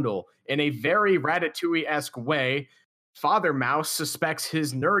 Josh Trundle, in a very Ratatouille-esque way, Father Mouse suspects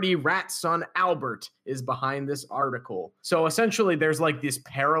his nerdy rat son Albert is behind this article. So essentially, there's like these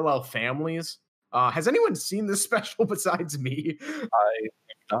parallel families. Has anyone seen this special besides me?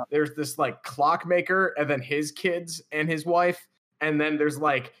 There's this like clockmaker and then his kids and his wife. And then there's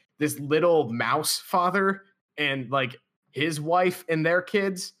like this little mouse father and like his wife and their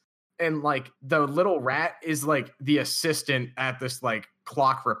kids. And like the little rat is like the assistant at this like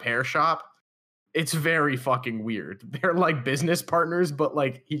clock repair shop. It's very fucking weird. They're like business partners, but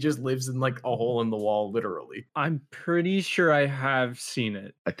like he just lives in like a hole in the wall, literally. I'm pretty sure I have seen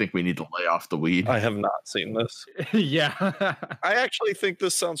it. I think we need to lay off the weed. I have not seen this. Yeah. I actually think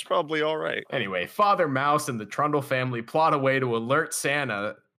this sounds probably all right. Anyway, Father Mouse and the Trundle family plot a way to alert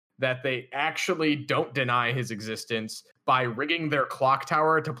Santa that they actually don't deny his existence by rigging their clock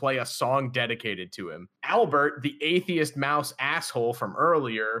tower to play a song dedicated to him. Albert, the atheist mouse asshole from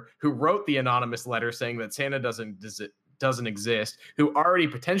earlier, who wrote the anonymous letter saying that Santa doesn't exist, who already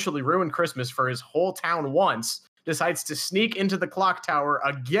potentially ruined Christmas for his whole town once, decides to sneak into the clock tower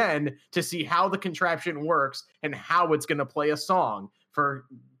again to see how the contraption works and how it's going to play a song for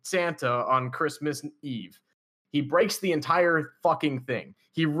Santa on Christmas Eve. He breaks the entire fucking thing.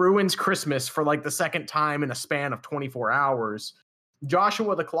 He ruins Christmas for like the second time in a span of 24 hours.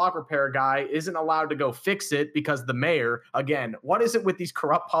 Joshua, the clock repair guy, isn't allowed to go fix it because the mayor, again, what is it with these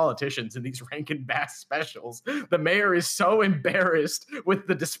corrupt politicians in these Rankin Bass specials? The mayor is so embarrassed with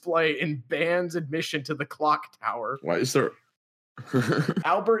the display and bans admission to the clock tower. Why is there...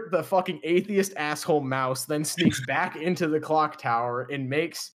 Albert, the fucking atheist asshole mouse, then sneaks back into the clock tower and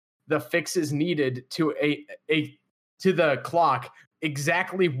makes the fixes needed to the clock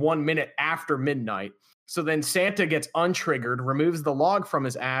exactly 1 minute after midnight. So then Santa gets untriggered, removes the log from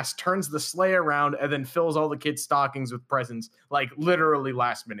his ass, turns the sleigh around, and then fills all the kids' stockings with presents, like literally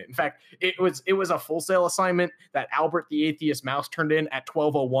last minute. In fact, it was a Full Sail assignment that Albert the atheist mouse turned in at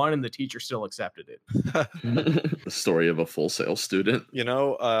 12:01, and the teacher still accepted it. The story of a Full Sail student. You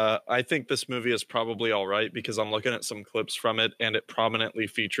know, I think this movie is probably all right because I'm looking at some clips from it, and it prominently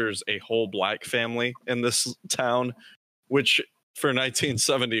features a whole black family in this town, which For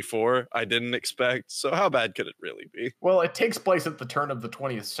 1974, I didn't expect. So how bad could it really be? Well, it takes place at the turn of the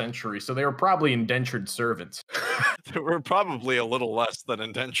 20th century, so they were probably indentured servants. There were probably a little less than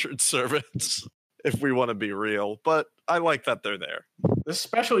indentured servants, if we want to be real. But I like that they're there. This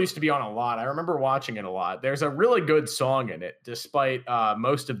special used to be on a lot. I remember watching it a lot. There's a really good song in it, despite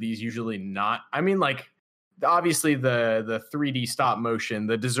most of these usually not. I mean, like, obviously the 3D stop motion,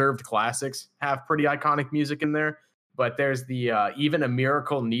 the deserved classics have pretty iconic music in there. But there's the Even a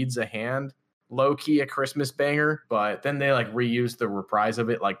Miracle Needs a Hand, low-key a Christmas banger, but then they like reuse the reprise of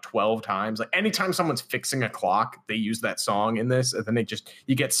it like 12 times. Like anytime someone's fixing a clock, they use that song in this, and then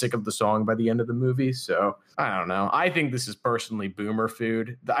you get sick of the song by the end of the movie. So I don't know. I think this is personally boomer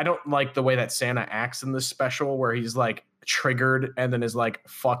food. I don't like the way that Santa acts in this special where he's like triggered and then is like,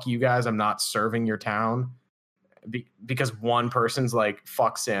 fuck you guys, I'm not serving your town. Because one person's like,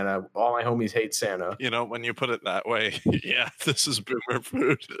 fuck Santa, all my homies hate Santa. You know, when you put it that way, yeah, this is boomer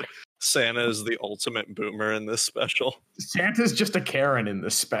food. Santa is the ultimate boomer in this special. Santa's just a Karen in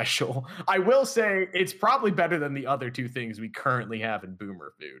this special. I will say it's probably better than the other two things we currently have in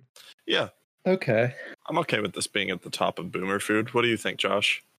boomer food. Yeah. Okay. I'm okay with this being at the top of boomer food. What do you think,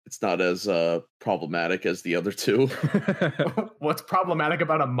 Josh? It's not as problematic as the other two. What's problematic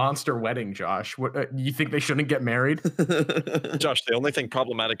about a monster wedding, Josh? What you think they shouldn't get married? Josh, the only thing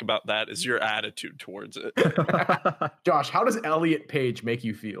problematic about that is your attitude towards it. Josh, how does Elliot Page make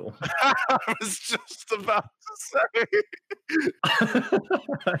you feel? I was just about to say.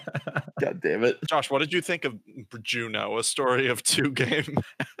 God damn it. Josh, what did you think of Juno, A Story of Two Gay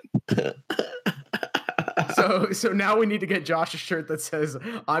Men? So now we need to get Josh a shirt that says,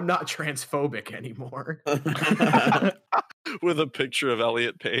 I'm not transphobic anymore. With a picture of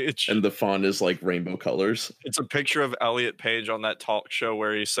Elliot Page. And the font is like rainbow colors. It's a picture of Elliot Page on that talk show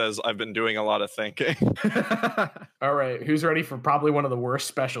where he says, I've been doing a lot of thinking. All right, who's ready for probably one of the worst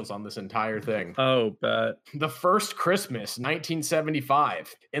specials on this entire thing? Oh, bet. The First Christmas,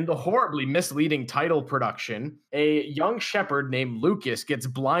 1975. In the horribly misleading title production, a young shepherd named Lucas gets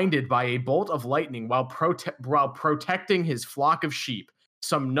blinded by a bolt of lightning while protecting his flock of sheep.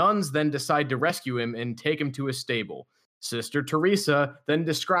 Some nuns then decide to rescue him and take him to a stable. Sister Teresa then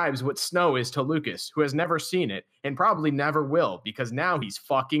describes what snow is to Lucas, who has never seen it and probably never will because now he's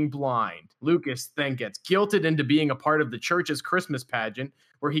fucking blind. Lucas then gets guilted into being a part of the church's Christmas pageant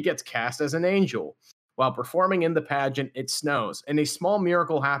where he gets cast as an angel. While performing in the pageant, it snows and a small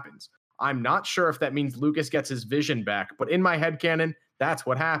miracle happens. I'm not sure if that means Lucas gets his vision back, but in my headcanon, that's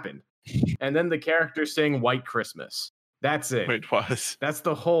what happened. And then the characters sing White Christmas. That's it. Wait, what? That's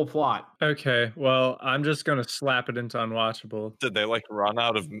the whole plot. Okay, well, I'm just going to slap it into unwatchable. Did they like run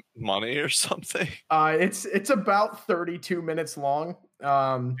out of money or something? It's about 32 minutes long.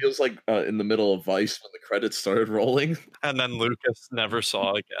 Feels like in the middle of Vice when the credits started rolling. And then Lucas never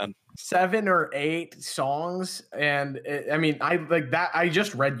saw again. 7 or 8 songs, and I mean, I like that. I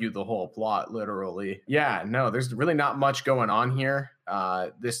just read you the whole plot, literally. Yeah, no, there's really not much going on here.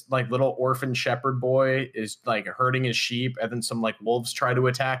 This like little orphan shepherd boy is like herding his sheep, and then some like wolves try to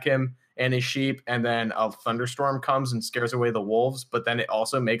attack him and his sheep, and then a thunderstorm comes and scares away the wolves, but then it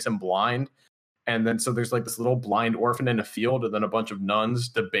also makes him blind. And then so there's like this little blind orphan in a field, and then a bunch of nuns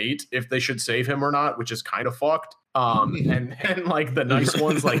debate if they should save him or not, which is kind of fucked. And like the nice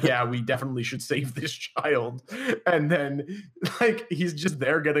ones, like, yeah, we definitely should save this child. And then like he's just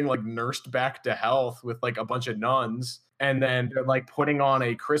there getting like nursed back to health with like a bunch of nuns. And then they're like putting on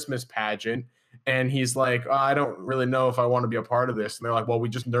a Christmas pageant. And he's like, I don't really know if I want to be a part of this. And they're like, well, we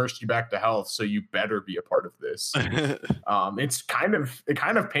just nursed you back to health, so you better be a part of this. It kind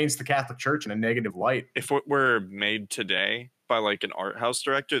of paints the Catholic Church in a negative light. If it were made today by like an art house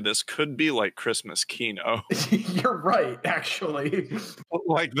director, this could be like Christmas Kino. You're right, actually.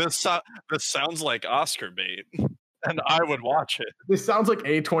 Like this sounds like Oscar bait. And I would watch it. This sounds like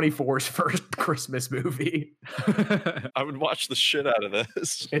A24's first Christmas movie. I would watch the shit out of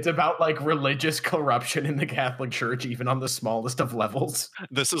this. It's about like religious corruption in the Catholic Church, even on the smallest of levels.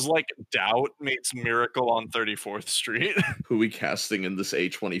 This is like Doubt meets Miracle on 34th Street. Who we casting in this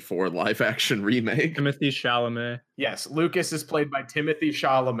A24 live action remake? Timothy Chalamet. Yes, Lucas is played by Timothy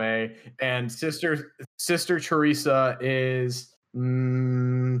Chalamet, and Sister Teresa is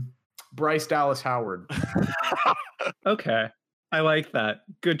Bryce Dallas Howard. Okay. I like that.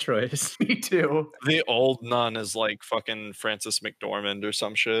 Good choice. Me too. The old nun is like fucking Frances McDormand or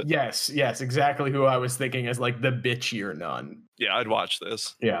some shit. Yes, exactly who I was thinking as like the bitchier nun. Yeah, I'd watch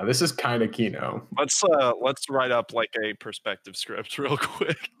this. Yeah, this is kind of Kino. Let's write up like a perspective script real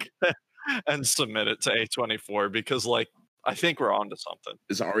quick and submit it to A24 because like I think we're on to something.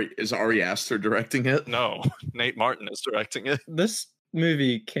 Is Ari Aster directing it? No, Nate Martin is directing it. This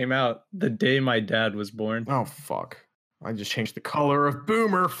movie came out the day my dad was born. Oh fuck! I just changed the color of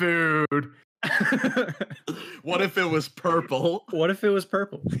boomer food. What if it was purple? What if it was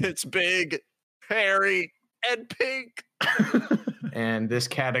purple? It's big, hairy, and pink. And this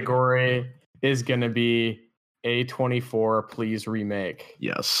category is going to be A24. Please remake.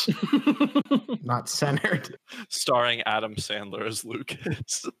 Yes. Not centered. Starring Adam Sandler as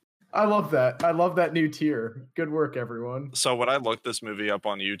Lucas. I love that. I love that new tier. Good work, everyone. So when I looked this movie up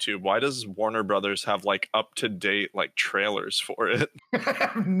on YouTube, why does Warner Brothers have like up to date like trailers for it? I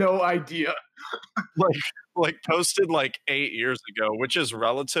have no idea. Like posted like 8 years ago, which is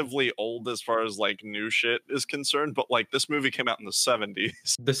relatively old as far as like new shit is concerned, but like this movie came out in the 70s.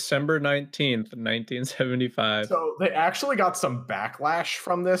 December 19th, 1975. So they actually got some backlash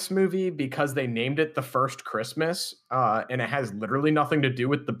from this movie because they named it The First Christmas, and it has literally nothing to do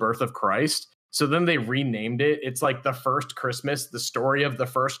with the birth of Christ. So then they renamed it. It's like The First Christmas, the story of the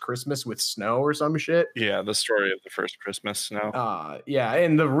first Christmas with snow or some shit. Yeah, the story of the first Christmas now. Yeah,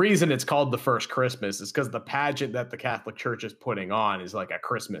 and the reason it's called The First Christmas is because the pageant that the Catholic Church is putting on is like a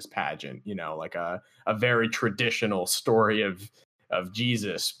Christmas pageant, you know, like a very traditional story of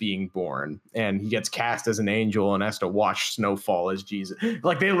Jesus being born, and he gets cast as an angel and has to watch snowfall as Jesus.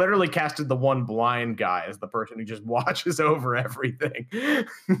 Like they literally casted the one blind guy as the person who just watches over everything.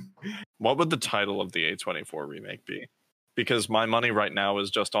 What would the title of the A24 remake be? Because my money right now is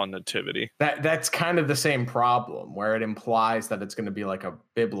just on Nativity. That's kind of the same problem where it implies that it's going to be like a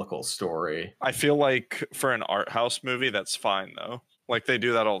biblical story. I feel like for an art house movie, that's fine though. Like they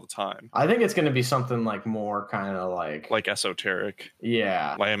do that all the time. I think it's going to be something like more kind of like esoteric.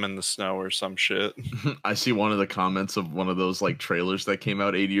 Yeah. Lamb in the Snow or some shit. I see one of the comments of one of those like trailers that came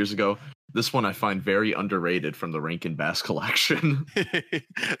out 8 years ago. This one I find very underrated from the Rankin Bass collection.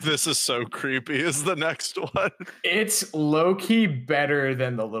 This is so creepy is the next one. It's low-key better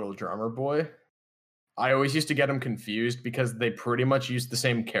than The Little Drummer Boy. I always used to get them confused because they pretty much used the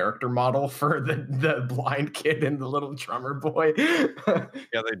same character model for the blind kid and the Little Drummer Boy.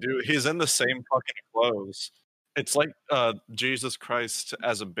 Yeah, they do. He's in the same fucking clothes. It's like Jesus Christ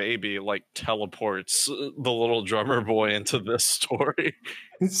as a baby like teleports the Little Drummer Boy into this story.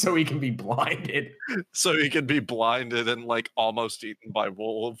 So he can be blinded. So he can be blinded and like almost eaten by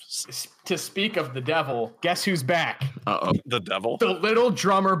wolves. To speak of the devil, guess who's back? Uh-oh. The devil? The Little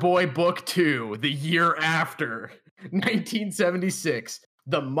Drummer Boy Book 2, the year after, 1976.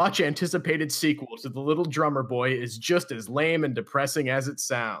 The much anticipated sequel to The Little Drummer Boy is just as lame and depressing as it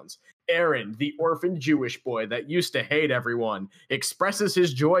sounds. Aaron, the orphan Jewish boy that used to hate everyone, expresses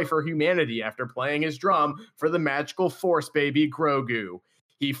his joy for humanity after playing his drum for the magical force baby Grogu.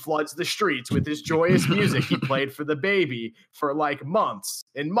 He floods the streets with his joyous music he played for the baby for like months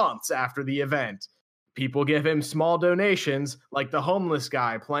and months after the event. People give him small donations, like the homeless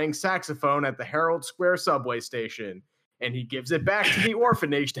guy playing saxophone at the Herald Square subway station, and he gives it back to the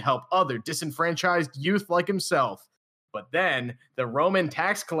orphanage to help other disenfranchised youth like himself. But then the Roman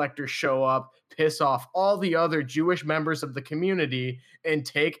tax collectors show up, piss off all the other Jewish members of the community, and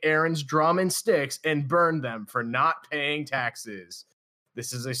take Aaron's drum and sticks and burn them for not paying taxes.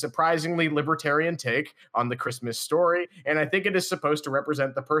 This is a surprisingly libertarian take on the Christmas story, and I think it is supposed to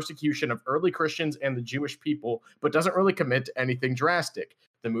represent the persecution of early Christians and the Jewish people, but doesn't really commit to anything drastic.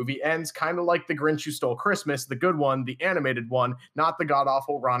 The movie ends kind of like The Grinch Who Stole Christmas, the good one, the animated one, not the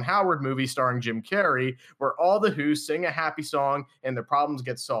god-awful Ron Howard movie starring Jim Carrey, where all the Who sing a happy song and their problems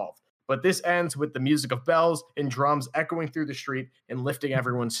get solved. But this ends with the music of bells and drums echoing through the street and lifting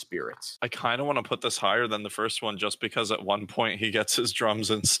everyone's spirits. I kind of want to put this higher than the first one just because at one point he gets his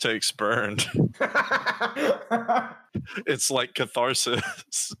drums and sticks burned. It's like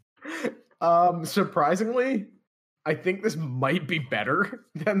catharsis. Surprisingly, I think this might be better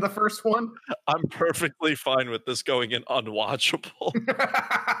than the first one. I'm perfectly fine with this going in unwatchable.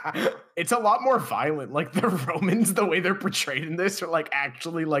 It's a lot more violent. Like the Romans, the way they're portrayed in this are like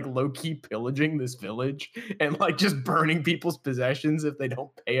actually like low-key pillaging this village and like just burning people's possessions if they don't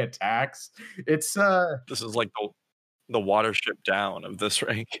pay a tax. It's This is like the Watership Down of this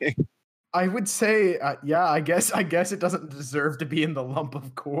ranking. I would say, yeah, I guess it doesn't deserve to be in the lump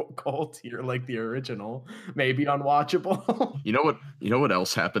of coal tier like the original. Maybe unwatchable. You know what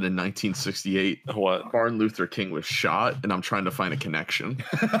else happened in 1968? What? Martin Luther King was shot, and I'm trying to find a connection.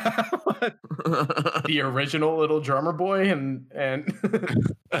 The original Little Drummer Boy and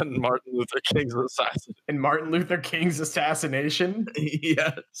Martin Luther King's assassin. And Martin Luther King's assassination.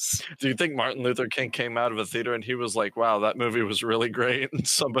 Yes. Do you think Martin Luther King came out of a theater and he was like, "Wow, that movie was really great," and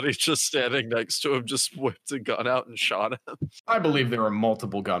somebody just standing next to him just whipped a gun out and shot him. I believe there were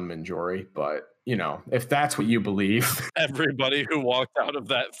multiple gunmen, Jory, but you know, if that's what you believe. Everybody who walked out of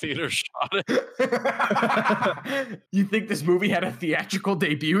that theater shot it. You think this movie had a theatrical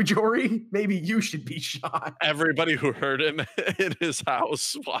debut, Jory? Maybe you should be shot. Everybody who heard him in his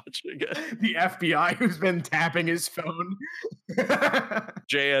house watching it. The FBI who's been tapping his phone.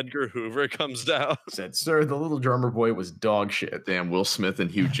 J. Edgar Hoover comes down. Said, sir, the little drummer boy was dog shit. Damn, Will Smith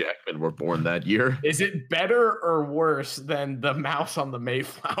and Hugh Jackman were born that year. Is it better or worse than the mouse on the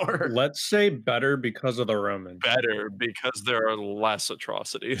Mayflower? Let's say better because of the Romans. Better because there are less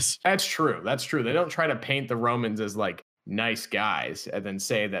atrocities. That's true. That's true. They don't try to paint the Romans as like nice guys and then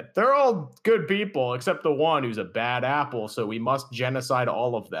say that they're all good people except the one who's a bad apple, so we must genocide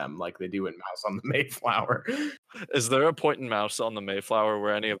all of them like they do in Mouse on the Mayflower. Is there a point in Mouse on the Mayflower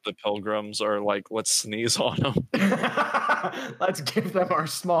where any of the pilgrims are like, let's sneeze on them? Let's give them our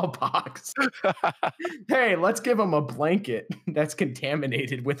smallpox. Hey, let's give them a blanket that's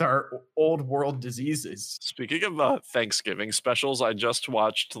contaminated with our old world diseases. Speaking of Thanksgiving specials, I just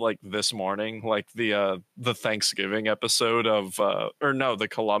watched like this morning, like the Thanksgiving episode of, the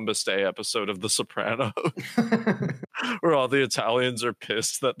Columbus Day episode of The Sopranos, where all the Italians are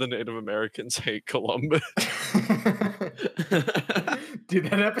pissed that the Native Americans hate Columbus. Dude,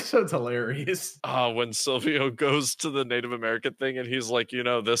 that episode's hilarious. When Silvio goes to the Native American thing and he's like, you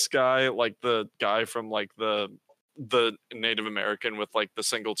know, this guy, like the guy from like the Native American with like the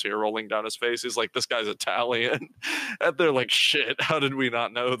single tear rolling down his face, he's like, this guy's Italian. And they're like, shit, how did we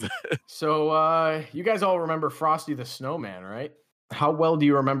not know this? So you guys all remember Frosty the Snowman, right? How well do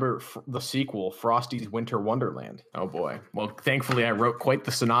you remember the sequel, Frosty's Winter Wonderland? Oh boy. Well, thankfully I wrote quite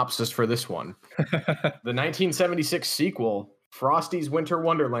the synopsis for this one. The 1976 sequel, Frosty's Winter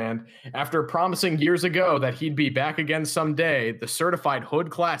Wonderland, after promising years ago that he'd be back again someday, the certified hood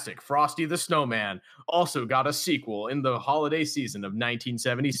classic, Frosty the Snowman, also got a sequel in the holiday season of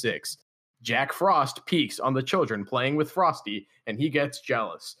 1976. Jack Frost peeks on the children playing with Frosty, and he gets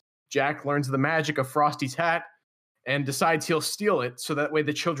jealous. Jack learns the magic of Frosty's hat and decides he'll steal it so that way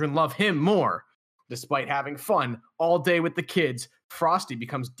the children love him more. Despite having fun all day with the kids, Frosty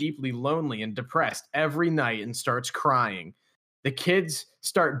becomes deeply lonely and depressed every night and starts crying. The kids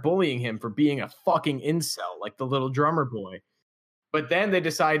start bullying him for being a fucking incel like the little drummer boy. But then they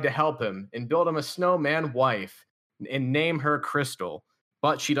decide to help him and build him a snowman wife and name her Crystal.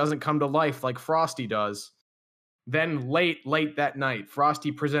 But she doesn't come to life like Frosty does. Then late that night,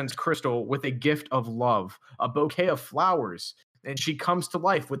 Frosty presents Crystal with a gift of love, a bouquet of flowers, and she comes to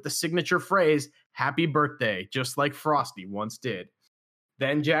life with the signature phrase, "Happy birthday," just like Frosty once did.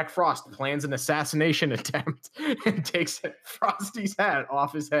 Then Jack Frost plans an assassination attempt and takes Frosty's hat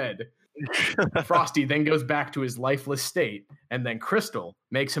off his head. Frosty then goes back to his lifeless state, and then Crystal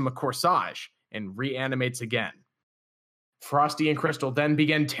makes him a corsage and reanimates again. Frosty and Crystal then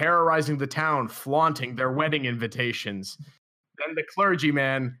begin terrorizing the town, flaunting their wedding invitations. Then the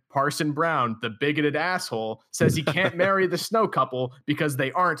clergyman, Parson Brown, the bigoted asshole, says he can't marry the snow couple because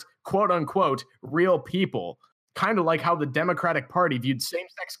they aren't, quote unquote, real people. Kind of like how the Democratic Party viewed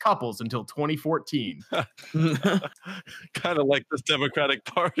same-sex couples until 2014. Kind of like the Democratic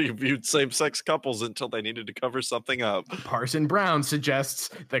Party viewed same-sex couples until they needed to cover something up. Parson Brown suggests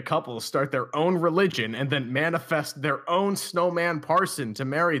that couples start their own religion and then manifest their own snowman Parson to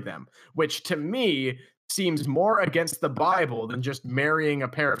marry them, which to me seems more against the Bible than just marrying a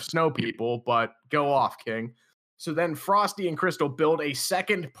pair of snow people, but go off, King. So then Frosty and Crystal build a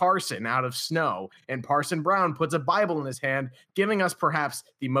second Parson out of snow, and Parson Brown puts a Bible in his hand, giving us perhaps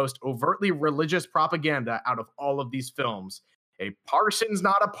the most overtly religious propaganda out of all of these films. A parson's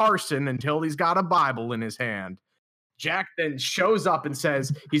not a parson until he's got a Bible in his hand. Jack then shows up and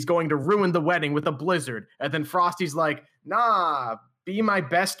says he's going to ruin the wedding with a blizzard, and then Frosty's like, nah, be my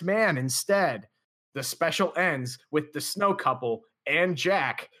best man instead. The special ends with the snow couple and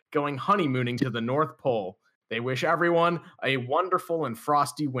Jack going honeymooning to the North Pole. They wish everyone a wonderful and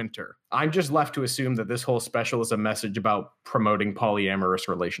frosty winter. I'm just left to assume that this whole special is a message about promoting polyamorous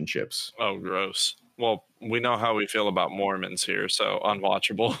relationships. Oh, gross. Well, we know how we feel about Mormons here, so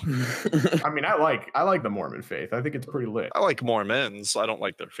unwatchable. I mean, I like the Mormon faith. I think it's pretty lit. I like Mormons. I don't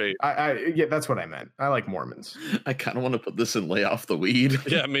like their faith. Yeah, that's what I meant. I like Mormons. I kind of want to put this in lay off the weed.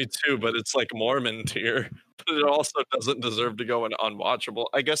 Yeah, me too, but it's like Mormon tier. But it also doesn't deserve to go in unwatchable.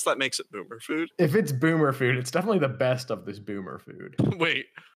 I guess that makes it boomer food. If it's boomer food, it's definitely the best of this boomer food. Wait,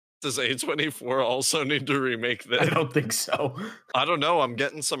 does A24 also need to remake this? I don't think so. I don't know. I'm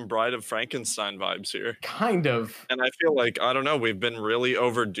getting some Bride of Frankenstein vibes here. Kind of. And I feel like, I don't know, we've been really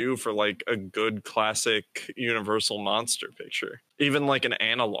overdue for like a good classic Universal monster picture. Even like an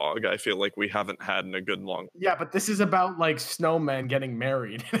analog, I feel like we haven't had in a good long. Yeah, but this is about like snowmen getting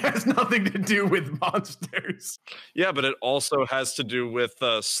married. It has nothing to do with monsters. Yeah, but it also has to do with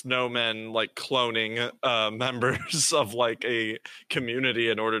snowmen like cloning members of like a community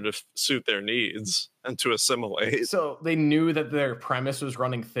in order to suit their needs and to assimilate. So they knew that their premise was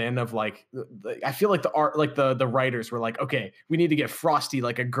running thin of like I feel like the art like the writers were like, okay, we need to get Frosty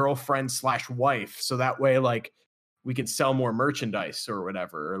like a girlfriend / wife, so that way like we can sell more merchandise or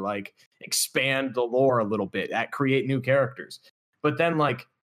whatever, or like expand the lore a little bit, create new characters. But then like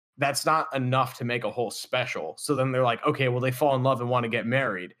that's not enough to make a whole special. So then they're like, okay, well they fall in love and want to get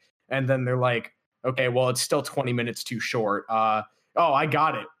married. And then they're like, okay, well it's still 20 minutes too short. Oh, I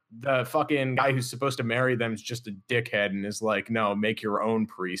got it. The fucking guy who's supposed to marry them is just a dickhead and is like, no, make your own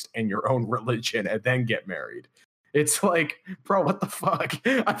priest and your own religion and then get married. It's like, bro, what the fuck?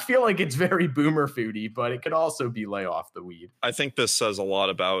 I feel like it's very boomer foodie, but it could also be lay off the weed. I think this says a lot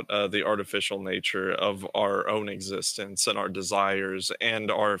about the artificial nature of our own existence and our desires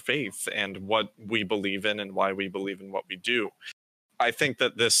and our faith and what we believe in and why we believe in what we do. I think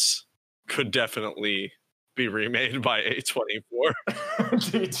that this could definitely be remade by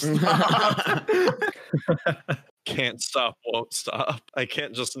A24. Dude, stop. Can't stop, won't stop. I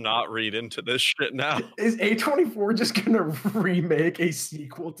can't just not read into this shit now. Is A24 just gonna remake a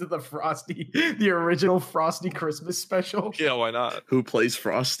sequel to the original Frosty Christmas special? Yeah, why not? Who plays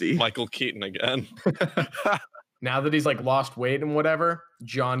Frosty? Michael Keaton again. Now that he's like lost weight and whatever,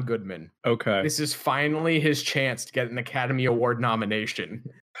 John Goodman. Okay. This is finally his chance to get an Academy Award nomination.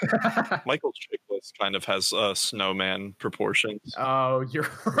 Michael Chiklis kind of has snowman proportions. Oh, you're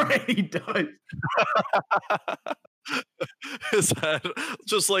right. He does. His head,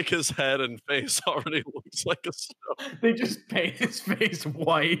 just like his head and face, already looks like a snow. They just paint his face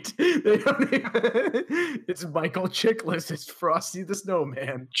white. They don't even... It's Michael Chiklis. It's Frosty the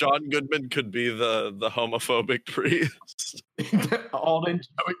Snowman. John Goodman could be the homophobic priest. Alden,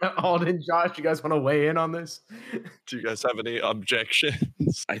 Josh, you guys want to weigh in on this? Do you guys have any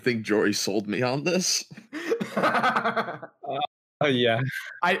objections? I think Jory sold me on this. Yeah.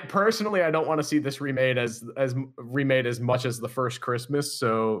 I personally, I don't want to see this remade as much as the first Christmas.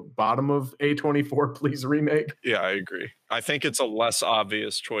 So, bottom of A24, please remake. Yeah, I agree. I think it's a less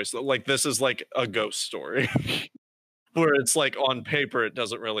obvious choice. Like this is like a ghost story. Where it's like on paper it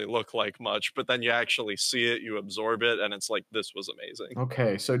doesn't really look like much, but then you actually see it, you absorb it, and it's like, this was amazing.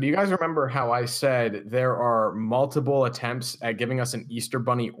 Okay, so do you guys remember how I said there are multiple attempts at giving us an Easter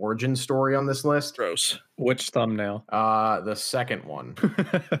Bunny origin story on this list? Gross. Which thumbnail? The second one.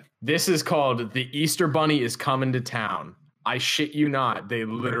 This is called The Easter Bunny is Coming to Town. I shit you not. They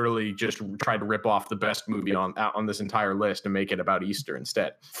literally just tried to rip off the best movie on this entire list and make it about Easter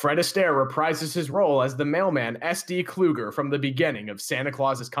instead. Fred Astaire reprises his role as the mailman S.D. Kluger from the beginning of Santa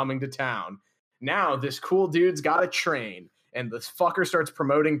Claus is Coming to Town. Now this cool dude's got a train, and this fucker starts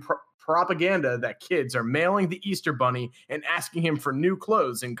promoting propaganda that kids are mailing the Easter Bunny and asking him for new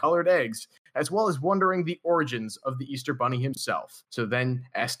clothes and colored eggs, as well as wondering the origins of the Easter Bunny himself. So then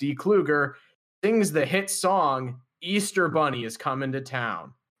S.D. Kluger sings the hit song Easter Bunny is Coming to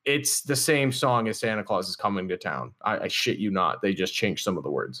Town. It's the same song as Santa Claus is Coming to Town. I shit you not. They just changed some of the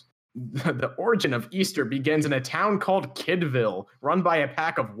words. The origin of Easter begins in a town called Kidville, run by a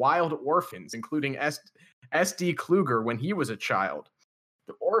pack of wild orphans, including S.D. Kluger when he was a child.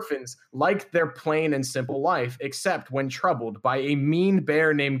 The orphans liked their plain and simple life, except when troubled by a mean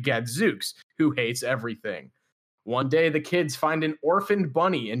bear named Gadzooks, who hates everything. One day, the kids find an orphaned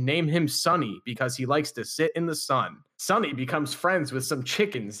bunny and name him Sonny because he likes to sit in the sun. Sonny becomes friends with some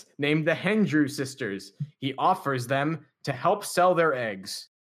chickens named the Hendrew sisters. He offers them to help sell their eggs.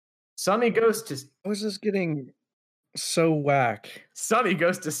 Sonny goes to... How is this getting so whack? Sonny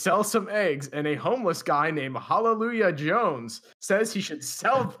goes to sell some eggs, and a homeless guy named Hallelujah Jones says he should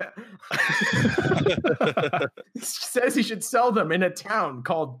sell them. Says he should sell them in a town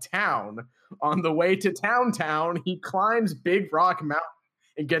called Town. On the way to Town, he climbs Big Rock Mountain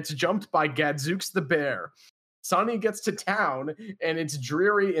and gets jumped by Gadzooks the bear. Sonny gets to town, and it's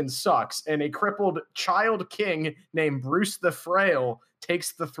dreary and sucks, and a crippled child king named Bruce the Frail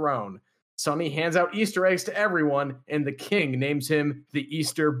takes the throne. Sonny hands out Easter eggs to everyone, and the king names him the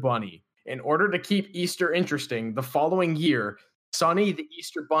Easter Bunny. In order to keep Easter interesting, the following year, Sonny the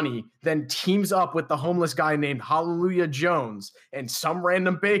Easter Bunny then teams up with the homeless guy named Hallelujah Jones and some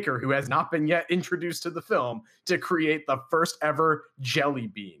random baker who has not been yet introduced to the film to create the first ever jelly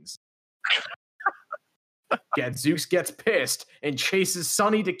beans. Gadzooks gets pissed and chases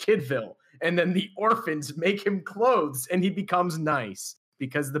Sonny to Kidville, and then the orphans make him clothes and he becomes nice.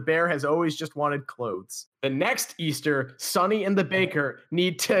 because the bear has always just wanted clothes. The next Easter, Sonny and the baker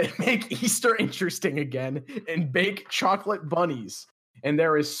need to make Easter interesting again and bake chocolate bunnies. And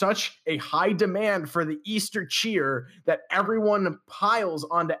there is such a high demand for the Easter cheer that everyone piles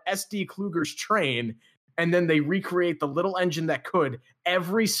onto SD Kluger's train, and then they recreate the little engine that could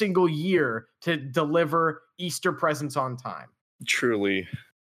every single year to deliver Easter presents on time. Truly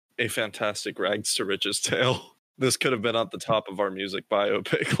a fantastic rags to riches tale. This could have been at the top of our music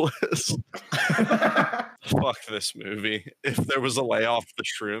biopic list. Fuck this movie. If there was a layoff the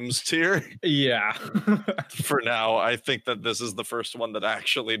shrooms tier, Yeah. for now, I think that this is the first one that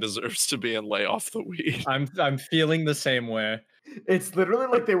actually deserves to be in layoff the weed. I'm feeling the same way. It's literally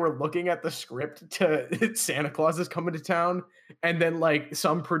like they were looking at the script to Santa Claus is coming to town, and then like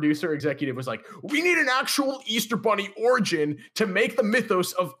some producer executive was like, we need an actual Easter bunny origin to make the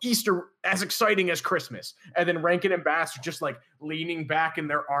mythos of Easter as exciting as Christmas. And then Rankin and Bass are just like leaning back in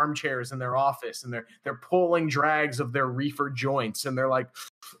their armchairs in their office, and they're pulling drags of their reefer joints, and they're like,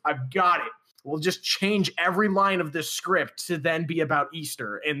 I've got it. We'll just change every line of this script to then be about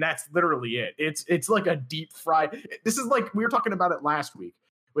Easter. And that's literally it. It's like a deep fried. This is like, we were talking about it last week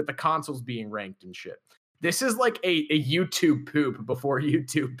with the consoles being ranked and shit. This is like a YouTube poop before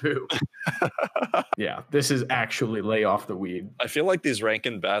YouTube poop. Yeah, this is actually lay off the weed. I feel like these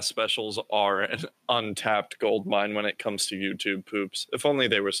Rankin Bass specials are an untapped gold mine when it comes to YouTube poops. If only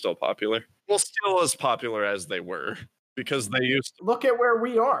they were still popular. Well, still as popular as they were. Because they used to. Look at where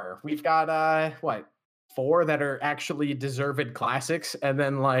we are. We've got what, 4 that are actually deserved classics, and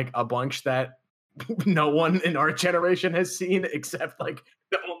then like a bunch that no one in our generation has seen except like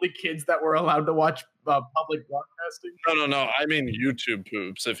the only kids that were allowed to watch public broadcasting. No. I mean YouTube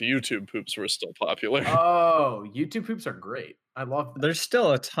poops. If YouTube poops were still popular. Oh, YouTube poops are great. I love them. There's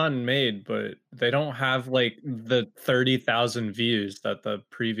still a ton made, but they don't have like the 30,000 views that the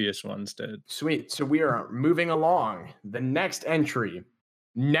previous ones did. Sweet. So we are moving along. The next entry,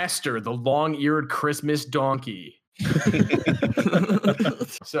 Nestor, the long-eared Christmas donkey.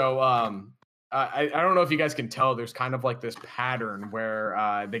 So I don't know if you guys can tell, there's kind of like this pattern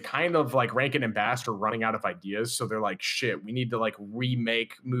where they kind of like Rankin and Bass are running out of ideas. So they're like, shit, we need to like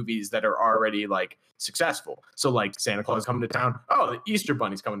remake movies that are already like successful. So like Santa Claus is coming to town. Oh, the Easter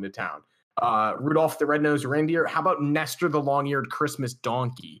Bunny's coming to town. Rudolph the Red-Nosed Reindeer. How about Nestor, the long-eared Christmas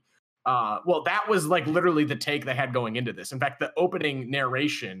donkey? Well, that was like literally the take they had going into this. In fact, the opening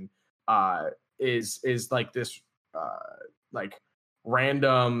narration is like this like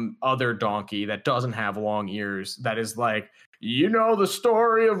random other donkey that doesn't have long ears that is like, you know, the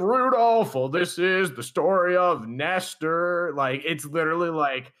story of Rudolph. Well, this is the story of Nestor. Like, it's literally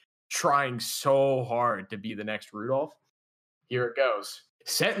like trying so hard to be the next Rudolph. Here it goes.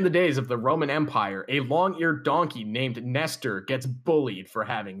 Set in the days of the Roman Empire, a long-eared donkey named Nestor gets bullied for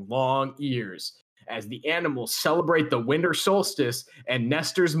having long ears. As the animals celebrate the winter solstice, and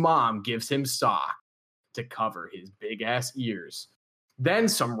Nestor's mom gives him sock to cover his big-ass ears. Then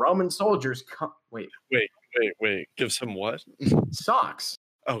some Roman soldiers come. Wait. Give some what? Socks.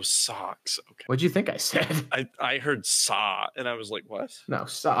 Oh, socks. Okay. What'd you think I said? I heard saw, and I was like, what? No,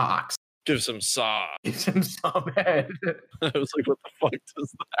 socks. Give some saw. Give some head. I was like, what the fuck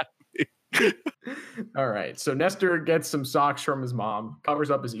does that mean? All right. So Nestor gets some socks from his mom,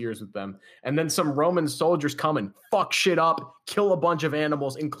 covers up his ears with them, and then some Roman soldiers come and fuck shit up, kill a bunch of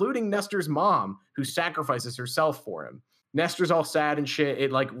animals, including Nestor's mom, who sacrifices herself for him. Nestor's all sad and shit.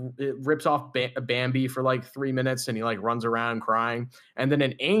 It rips off Bambi for like 3 minutes, and he like runs around crying. And then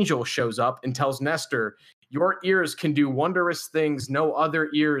an angel shows up and tells Nestor, your ears can do wondrous things no other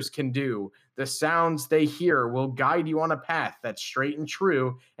ears can do. The sounds they hear will guide you on a path that's straight and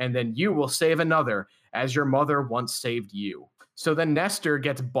true, and then you will save another, as your mother once saved you. So then Nestor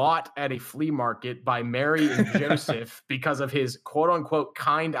gets bought at a flea market by Mary and Joseph because of his quote-unquote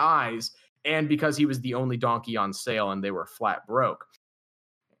kind eyes, and because he was the only donkey on sale and they were flat broke.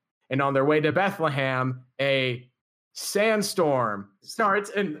 And on their way to Bethlehem, a sandstorm starts,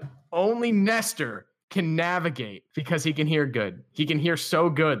 and only Nestor can navigate because he can hear good. He can hear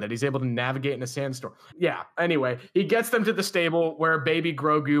so good that he's able to navigate in a sandstorm. Yeah, anyway, he gets them to the stable where baby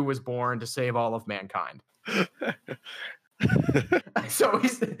Grogu was born to save all of mankind. So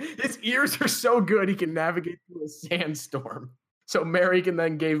his ears are so good he can navigate through a sandstorm. So Mary can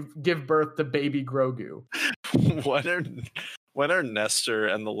then give birth to baby Grogu. When are Nestor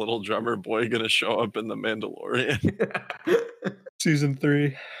and the little drummer boy going to show up in The Mandalorian? Season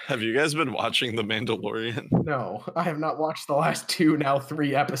 3. Have you guys been watching The Mandalorian? No, I have not watched the last 2, now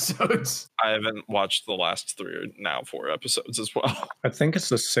 3 episodes. I haven't watched the last 3 or now 4 episodes as well. I think it's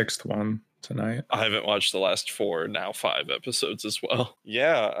the 6th one tonight. I haven't watched the last 4, now 5 episodes as well.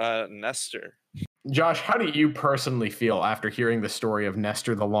 Yeah, Nestor. Josh, how do you personally feel after hearing the story of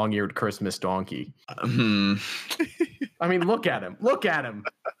Nestor the long-eared Christmas donkey? I mean, look at him. Look at him.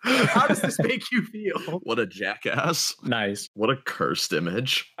 How does this make you feel? What a jackass. Nice. What a cursed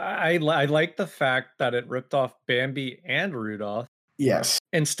image. I like the fact that it ripped off Bambi and Rudolph Yes.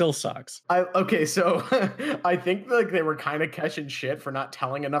 and still sucks. Okay, so I think like they were kind of catching shit for not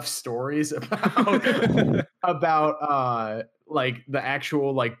telling enough stories about like the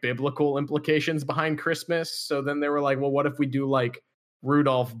actual like biblical implications behind Christmas. So then they were like, well, what if we do like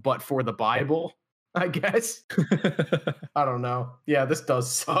Rudolph but for the Bible? I guess. I don't know. Yeah, this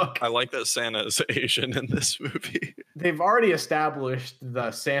does suck. I like that Santa is Asian in this movie. They've already established the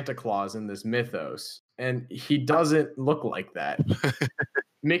Santa Claus in this mythos, and he doesn't look like that.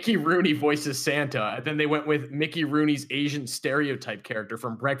 Mickey Rooney voices Santa, and then they went with Mickey Rooney's Asian stereotype character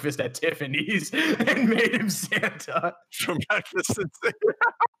from Breakfast at Tiffany's and made him Santa. From Breakfast at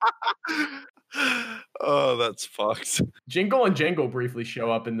Oh, that's fucked. Jingle and Jangle briefly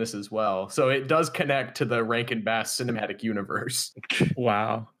show up in this as well, so it does connect to the Rankin Bass cinematic universe.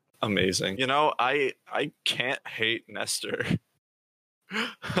 Wow. Amazing. You know, I can't hate Nestor.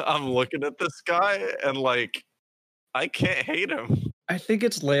 I'm looking at this guy and like I can't hate him. I think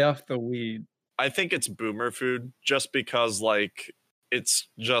it's lay off the weed. I think it's boomer food just because like it's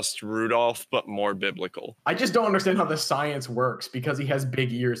just Rudolph but more biblical. I just don't understand how the science works because he has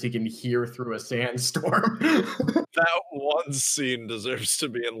big ears. He can hear through a sandstorm. That one scene deserves to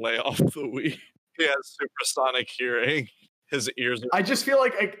be in Lay Off the Weed. He has supersonic hearing. His ears are I just feel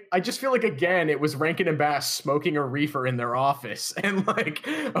like again it was Rankin and Bass smoking a reefer in their office and like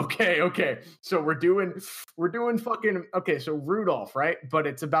okay so we're doing fucking okay, so Rudolph, right? But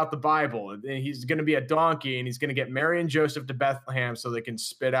it's about the Bible and he's gonna be a donkey and he's gonna get Mary and Joseph to Bethlehem so they can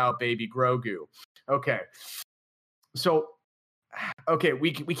spit out baby Grogu. Okay, so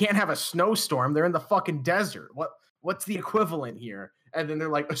we can't have a snowstorm. They're in the fucking desert. What's the equivalent here? And then they're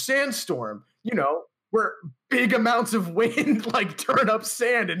like a sandstorm, you know, where big amounts of wind like turn up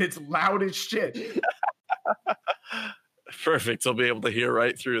sand and it's loud as shit. perfect. I'll be able to hear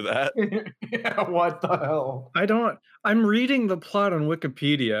right through that. Yeah, what the hell? I'm reading the plot on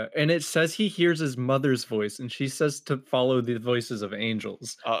Wikipedia and it says he hears his mother's voice and she says to follow the voices of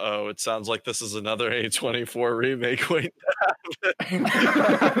angels. Uh-oh, it sounds like this is another A24 remake waiting to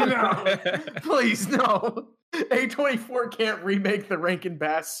No, please, no. A24 can't remake the Rankin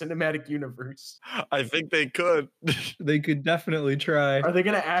Bass cinematic universe. I think they could. They could definitely try. Are they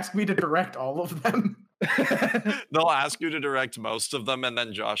going to ask me to direct all of them? They'll ask you to direct most of them, and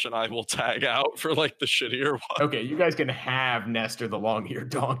then Josh and I will tag out for like the shittier one. Okay, you guys can have Nestor the long-eared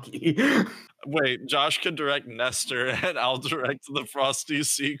donkey. Wait, Josh can direct Nestor, and I'll direct the Frosty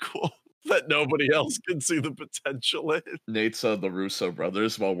sequel that nobody else can see the potential in. Nate's the Russo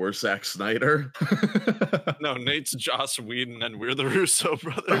brothers while we're Zack Snyder. No, Nate's Joss Whedon, and we're the Russo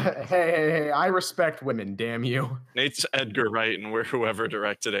brothers. Hey, I respect women, damn you. Nate's Edgar Wright, and we're whoever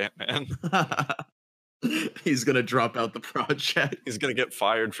directed Ant-Man. He's gonna drop out the project. He's gonna get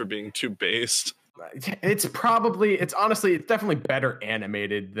fired for being too based. It's definitely better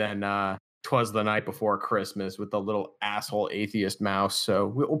animated than 'Twas the Night Before Christmas with the little asshole atheist mouse. So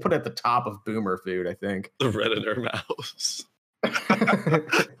we'll put it at the top of boomer food, I think. The Redditor mouse.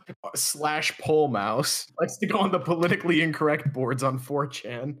 / pole mouse likes to go on the politically incorrect boards on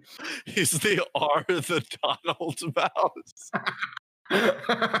 4chan. He's the the Donald mouse.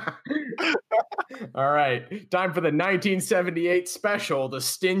 All right, time for the 1978 special, The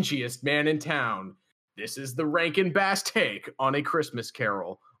Stingiest Man in Town. This is the Rankin Bass take on A Christmas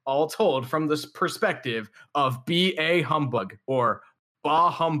Carol, all told from the perspective of B.A. Humbug, or Bah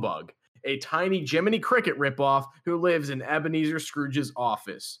Humbug, a tiny Jiminy Cricket ripoff who lives in Ebenezer Scrooge's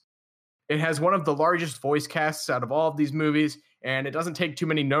office. It has one of the largest voice casts out of all of these movies, and it doesn't take too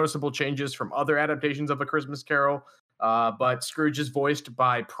many noticeable changes from other adaptations of A Christmas Carol, but Scrooge is voiced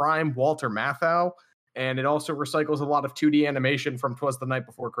by prime Walter Matthau, and it also recycles a lot of 2D animation from 'Twas the Night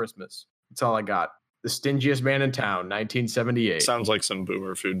Before Christmas. That's all I got. The Stingiest Man in Town, 1978. Sounds like some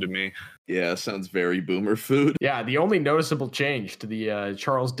boomer food to me. Yeah, sounds very boomer food. Yeah, the only noticeable change to the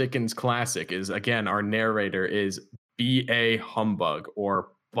Charles Dickens classic is, again, our narrator is B.A. Humbug,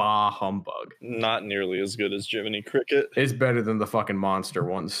 or Bah Humbug. Not nearly as good as Jiminy Cricket. It's better than the fucking monster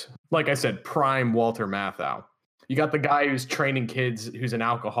ones. Like I said, prime Walter Matthau. You got the guy who's training kids who's an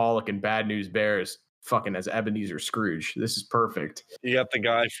alcoholic in Bad News Bears. fucking as Ebenezer Scrooge. This is perfect. You got the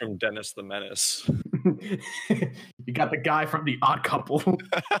guy from Dennis the Menace. You got the guy from The Odd Couple.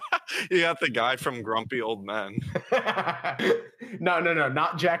 You got the guy from Grumpy Old Men. No,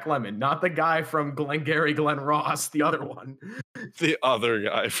 not Jack Lemmon, not the guy from Glengarry Glen Ross, the other one. The other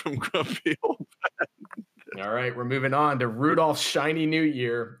guy from Grumpy Old Men. All right, we're moving on to Rudolph's Shiny New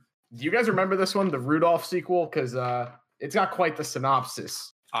Year. Do you guys remember this one, the Rudolph sequel? Because it's got quite the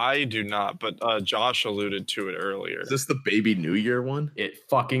synopsis. I do not, but Josh alluded to it earlier. Is this the Baby New Year one? It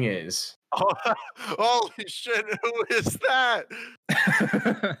fucking is. Oh, holy shit! Who is that?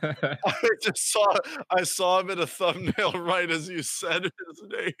 I saw him in a thumbnail right as you said his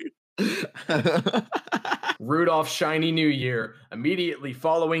name. Rudolph's Shiny New Year, immediately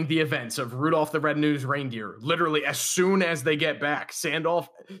following the events of Rudolph the Red-Nosed Reindeer. Literally, as soon as they get back, Santa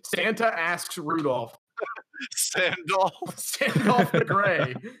asks Rudolph. Sandolph the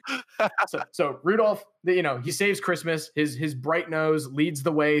Gray. So Rudolph, he saves Christmas. His bright nose leads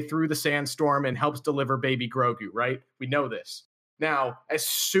the way through the sandstorm and helps deliver baby Grogu, right? We know this. Now, as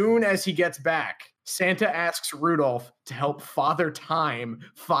soon as he gets back, Santa asks Rudolph to help Father Time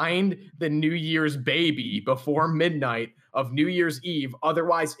find the New Year's baby before midnight of New Year's Eve.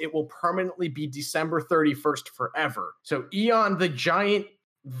 Otherwise, it will permanently be December 31st forever. So Eon the giant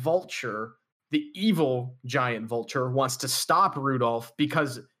vulture, the evil giant vulture, wants to stop Rudolph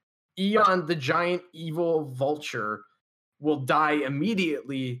because Eon the giant evil vulture will die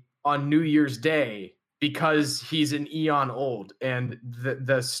immediately on New Year's Day because he's an eon old, and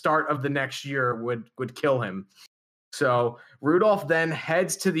the start of the next year would kill him. So Rudolph then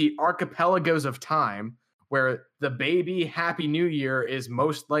heads to the archipelagos of time, where the baby Happy New Year is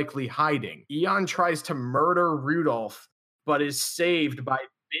most likely hiding. Eon tries to murder Rudolph, but is saved by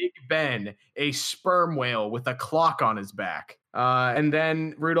Big Ben, a sperm whale with a clock on his back. And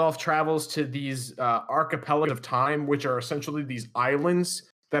then Rudolph travels to these archipelagos of time, which are essentially these islands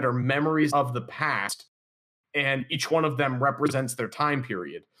that are memories of the past, and each one of them represents their time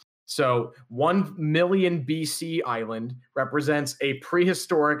period. So 1 million BC island represents a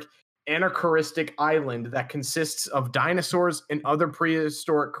prehistoric anachronistic island that consists of dinosaurs and other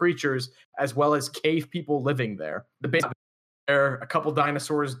prehistoric creatures, as well as cave people living there. The baby there, a couple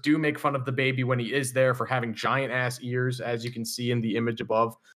dinosaurs do make fun of the baby when he is there for having giant ass ears, as you can see in the image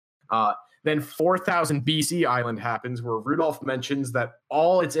above. Then 4000 BC island happens, where Rudolph mentions that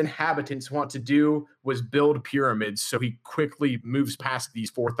all its inhabitants want to do was build pyramids, so he quickly moves past these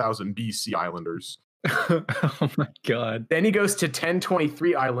 4000 BC islanders. Oh my god. Then he goes to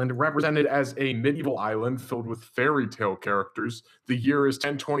 1023 Island, represented as a medieval island filled with fairy tale characters. The year is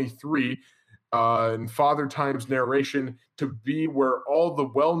 1023, in Father Time's narration, to be where all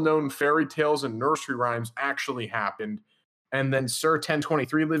the well-known fairy tales and nursery rhymes actually happened. And then Sir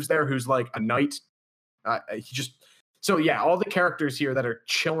 1023 lives there, who's like a knight. So yeah, all the characters here that are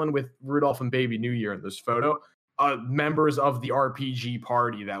chilling with Rudolph and Baby New Year in this photo, members of the RPG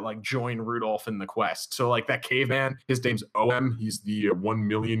party that like join Rudolph in the quest. So like that caveman, his name's OM. He's the 1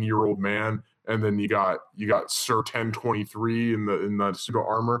 million year old man. And then you got Sir 1023 in the pseudo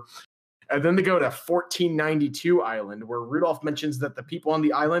armor. And then they go to 1492 Island, where Rudolph mentions that the people on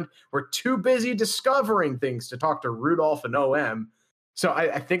the island were too busy discovering things to talk to Rudolph and OM. So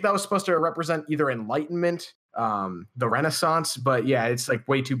I think that was supposed to represent either Enlightenment, the Renaissance, but yeah, it's like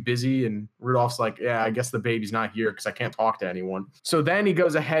way too busy. And Rudolph's like, yeah, I guess the baby's not here because I can't talk to anyone. So then he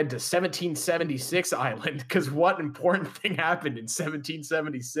goes ahead to 1776 Island, because what important thing happened in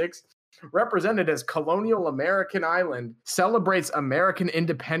 1776? Represented as Colonial American Island, celebrates American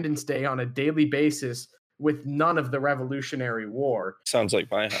Independence Day on a daily basis with none of the Revolutionary War. Sounds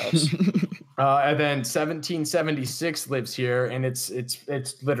like my house. And then 1776 lives here, and it's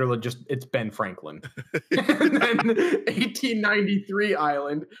literally just it's Ben Franklin. And then 1893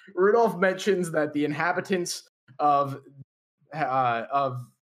 Island, Rudolph mentions that the inhabitants of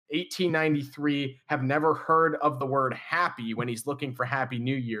 1893 have never heard of the word happy when he's looking for Happy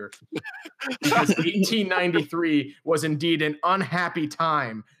New Year, because 1893 was indeed an unhappy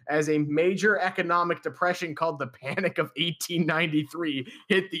time, as a major economic depression called the Panic of 1893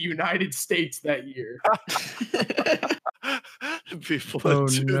 hit the United States that year. People in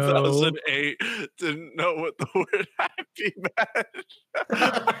 2008 didn't know what the word happy meant.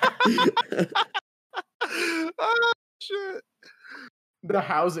 Oh, shit. The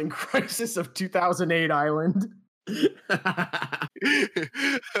housing crisis of 2008 Island.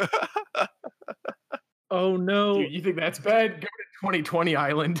 Oh no. Dude, you think that's bad? Go to 2020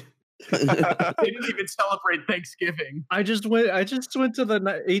 Island. They didn't even celebrate Thanksgiving. I just went to the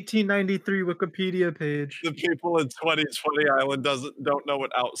 1893 Wikipedia page. The people in 2020 Island don't know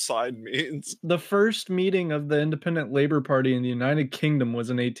what outside means. The first meeting of the Independent Labor Party in the United Kingdom was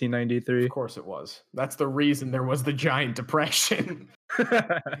in 1893. Of course it was. That's the reason there was the giant depression.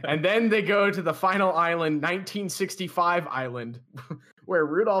 And then they go to the final island, 1965 Island, where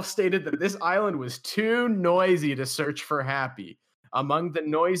Rudolph stated that this island was too noisy to search for Happy. Among the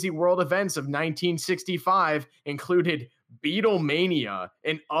noisy world events of 1965 included Beatlemania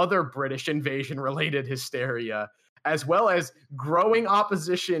and other British invasion-related hysteria, as well as growing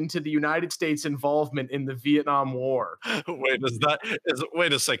opposition to the United States' involvement in the Vietnam War. Wait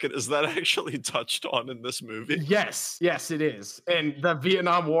a second, is that actually touched on in this movie? Yes, it is. And the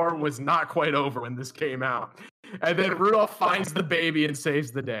Vietnam War was not quite over when this came out. And then Rudolph finds the baby and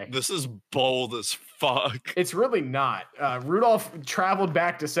saves the day. This is bold as fuck. It's really not. Rudolph traveled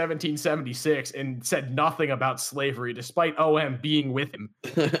back to 1776 and said nothing about slavery, despite OM being with him.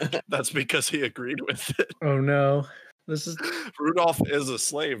 That's because he agreed with it. Oh no. Rudolph is a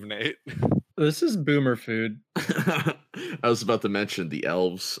slave, Nate. This is boomer food. I was about to mention the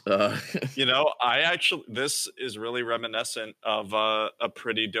elves. You know, this is really reminiscent of a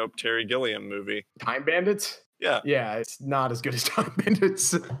pretty dope Terry Gilliam movie. Time Bandits? Yeah, it's not as good as Time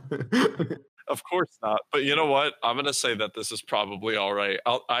Bandits. Of course not. But you know what? I'm going to say that this is probably all right.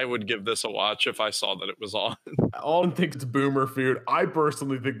 I would give this a watch if I saw that it was on. Alden thinks it's boomer food. I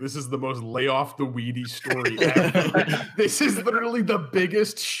personally think this is the most lay off the weedy story ever. This is literally the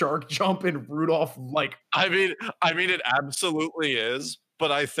biggest shark jump in Rudolph. I mean, it absolutely is.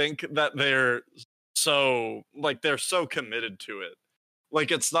 But I think that they're so committed to it. Like,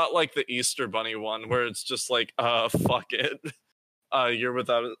 it's not like the Easter Bunny one where it's just like, fuck it. Not Year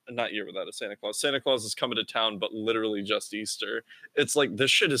Without a Santa Claus. Santa Claus is coming to town, but literally just Easter. It's like, this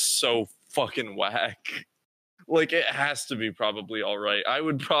shit is so fucking whack. Like, it has to be probably all right. I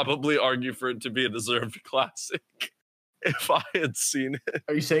would probably argue for it to be a deserved classic if I had seen it.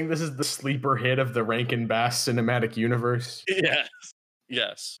 Are you saying this is the sleeper hit of the Rankin Bass cinematic universe?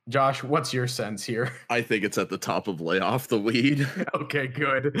 Yes. Josh, what's your sense here? I think it's at the top of Lay Off the Weed. Okay,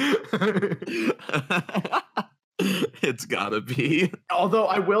 good. It's gotta be. Although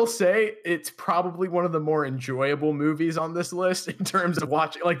I will say it's probably one of the more enjoyable movies on this list in terms of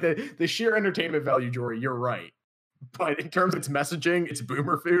watching, like the sheer entertainment value, Jory, you're right. But in terms of its messaging, it's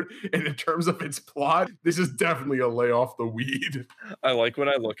boomer food. And in terms of its plot, this is definitely a lay off the weed. I like when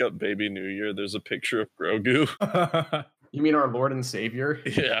I look up Baby New Year, there's a picture of Grogu. You mean our Lord and Savior?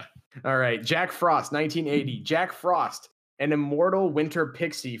 Yeah. All right. Jack Frost, 1980. Jack Frost, an immortal winter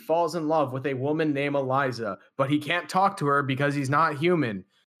pixie, falls in love with a woman named Eliza, but he can't talk to her because he's not human.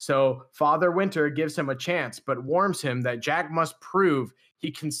 So Father Winter gives him a chance, but warns him that Jack must prove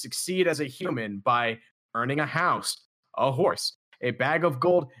he can succeed as a human by earning a house, a horse, a bag of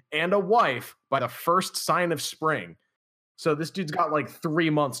gold, and a wife by the first sign of spring. So this dude's got like 3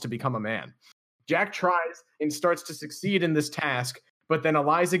 months to become a man. Jack tries and starts to succeed in this task, but then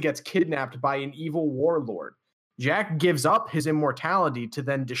Eliza gets kidnapped by an evil warlord. Jack gives up his immortality to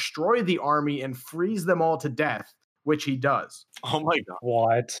then destroy the army and freeze them all to death, which he does. Oh my God.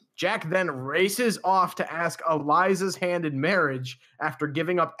 What? Jack then races off to ask Eliza's hand in marriage after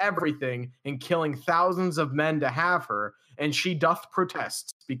giving up everything and killing thousands of men to have her, and she doth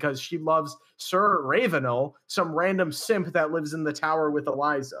protest because she loves Sir Ravenel, some random simp that lives in the tower with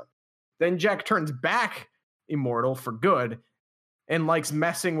Eliza. Then Jack turns back immortal for good and likes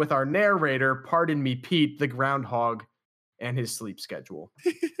messing with our narrator, pardon me, Pete, the groundhog, and his sleep schedule.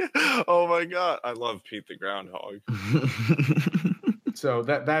 Oh my God. I love Pete the Groundhog. So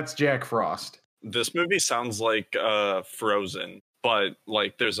that's Jack Frost. This movie sounds like Frozen, but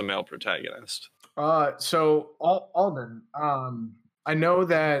like there's a male protagonist. So Alden, I know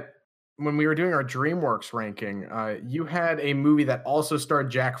that when we were doing our DreamWorks ranking, you had a movie that also starred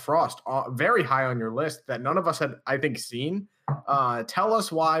Jack Frost, very high on your list that none of us had, I think, seen. Tell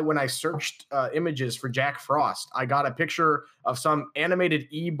us why when I searched images for Jack Frost, I got a picture of some animated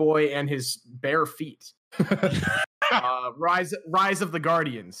E-boy and his bare feet. Rise of the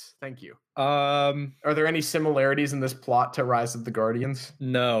Guardians. Thank you. Are there any similarities in this plot to Rise of the Guardians?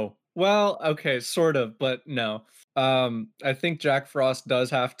 No. Well, okay, sort of, but no. I think Jack Frost does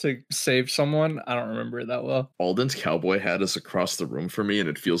have to save someone. I don't remember it that well. Alden's cowboy hat is across the room for me, and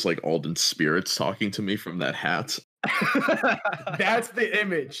it feels like Alden's spirit's talking to me from that hat. That's the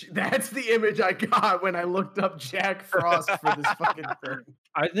image. That's the image I got when I looked up Jack Frost for this fucking thing.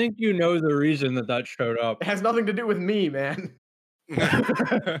 I think you know the reason that showed up. It has nothing to do with me, man.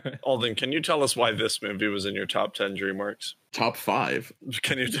 Alden, can you tell us why this movie was in your top 10 DreamWorks? Top 5.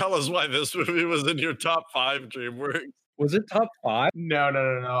 Can you tell us why this movie was in your top 5 DreamWorks? Was it top 5?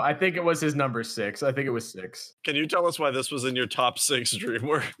 No. I think it was his number 6. I think it was 6. Can you tell us why this was in your top 6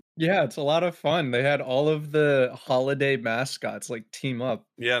 DreamWorks? Yeah, it's a lot of fun. They had all of the holiday mascots like team up.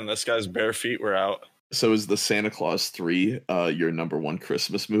 Yeah, and this guy's bare feet were out. So is the Santa Claus 3 your number 1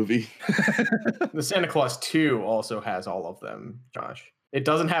 Christmas movie? The Santa Claus 2 also has all of them, Josh. It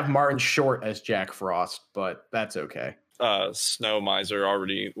doesn't have Martin Short as Jack Frost, but that's okay. Snow Miser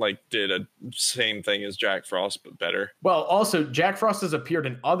already did a same thing as Jack Frost, but better. Well, also Jack Frost has appeared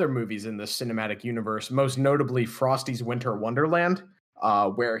in other movies in the cinematic universe, most notably Frosty's Winter Wonderland,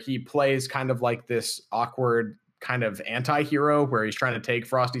 where he plays kind of like this awkward kind of anti-hero where he's trying to take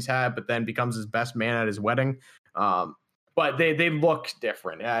Frosty's hat, but then becomes his best man at his wedding. But they look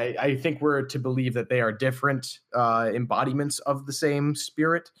different. I think we're to believe that they are different embodiments of the same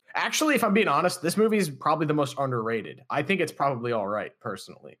spirit. Actually, if I'm being honest, this movie is probably the most underrated. I think it's probably all right,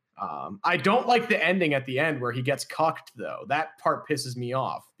 personally. I don't like the ending at the end where he gets cucked, though. That part pisses me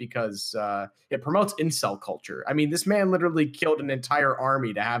off because it promotes incel culture. I mean, this man literally killed an entire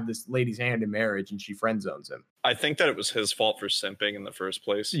army to have this lady's hand in marriage, and she friend zones him. I think that it was his fault for simping in the first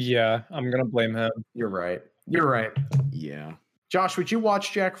place. Yeah, I'm going to blame him. You're right. You're right. Yeah. Josh, would you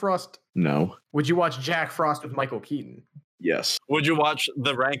watch Jack Frost? No. Would you watch Jack Frost with Michael Keaton? Yes. Would you watch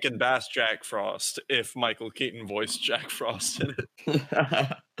the Rankin Bass Jack Frost if Michael Keaton voiced Jack Frost in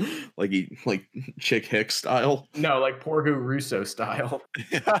it? like Chick Hicks style? No, like Porco Russo style.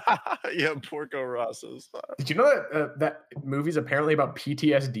 Yeah, Porco Rosso style. Did you know that that movie's apparently about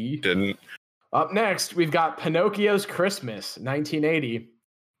PTSD? Didn't. Up next, we've got Pinocchio's Christmas, 1980.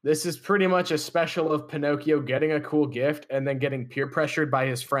 This is pretty much a special of Pinocchio getting a cool gift and then getting peer pressured by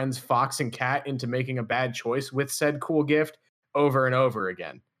his friends Fox and Cat into making a bad choice with said cool gift over and over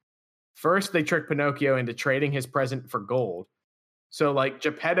again. First, they trick Pinocchio into trading his present for gold. So, like,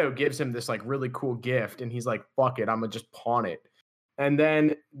 Geppetto gives him this, like, really cool gift, and he's like, fuck it, I'm gonna just pawn it. And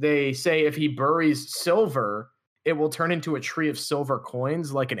then they say if he buries silver, it will turn into a tree of silver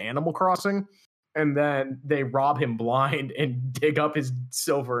coins, like an Animal Crossing. And then they rob him blind and dig up his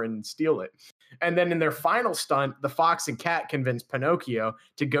silver and steal it. And then in their final stunt, the Fox and Cat convince Pinocchio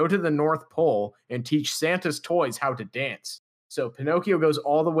to go to the North Pole and teach Santa's toys how to dance. So Pinocchio goes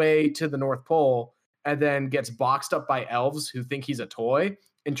all the way to the North Pole and then gets boxed up by elves who think he's a toy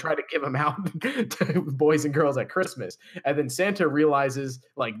and try to give him out to boys and girls at Christmas. And then Santa realizes,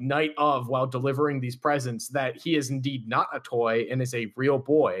 like, night of, while delivering these presents, that he is indeed not a toy and is a real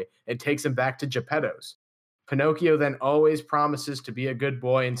boy, and takes him back to Geppetto's. Pinocchio then always promises to be a good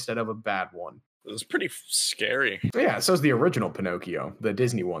boy instead of a bad one. It was pretty scary. Yeah, so is the original Pinocchio, the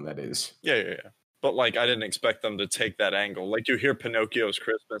Disney one, that is. Yeah. But, I didn't expect them to take that angle. Like, you hear Pinocchio's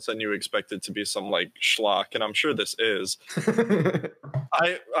Christmas and you expect it to be some, schlock, and I'm sure this is.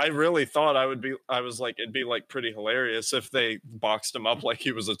 I really thought it'd be, pretty hilarious if they boxed him up like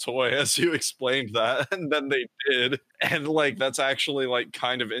he was a toy, as you explained that, and then they did. And, that's actually,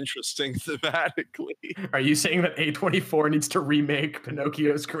 kind of interesting thematically. Are you saying that A24 needs to remake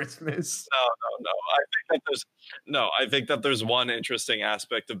Pinocchio's Christmas? No. I think that there's one interesting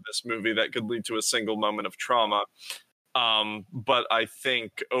aspect of this movie that could lead to a single moment of trauma. But I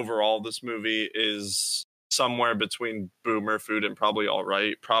think overall this movie is somewhere between Boomer Food and probably all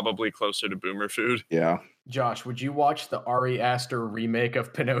right, probably closer to Boomer Food. Yeah. Josh, would you watch the Ari Aster remake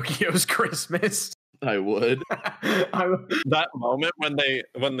of Pinocchio's Christmas? I would. That moment when the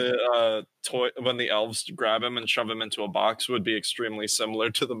elves grab him and shove him into a box would be extremely similar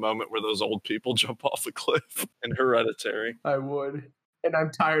to the moment where those old people jump off a cliff in Hereditary. I would. And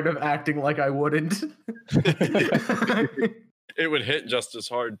I'm tired of acting like I wouldn't. It would hit just as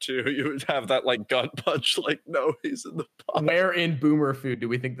hard too. You would have that gut punch, no, he's in the box. Where in Boomer Food do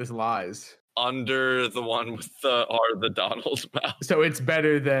we think this lies? Under the one with the Donald mouth. So it's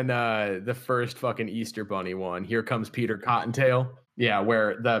better than the first fucking Easter Bunny one. Here Comes Peter Cottontail. Yeah,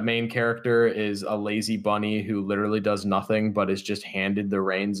 where the main character is a lazy bunny who literally does nothing but is just handed the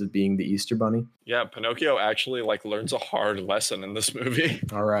reins of being the Easter Bunny. Yeah, Pinocchio actually learns a hard lesson in this movie.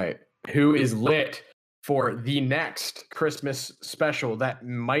 All right. Who is lit for the next Christmas special that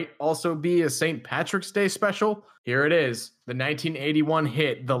might also be a St. Patrick's Day special? Here it is, the 1981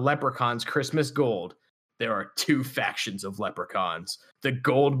 hit, The Leprechauns Christmas Gold. There are two factions of leprechauns, the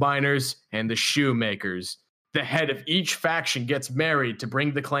gold miners and the shoemakers. The head of each faction gets married to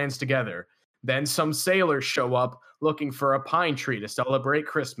bring the clans together. Then some sailors show up looking for a pine tree to celebrate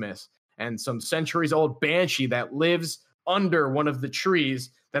Christmas, and some centuries-old banshee that lives under one of the trees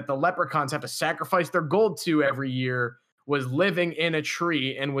that the leprechauns have to sacrifice their gold to every year was living in a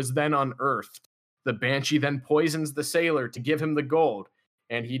tree and was then unearthed. The banshee then poisons the sailor to give him the gold,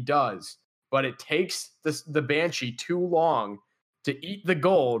 and he does. But it takes the banshee too long to eat the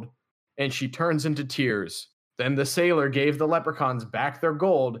gold, and she turns into tears. Then the sailor gave the leprechauns back their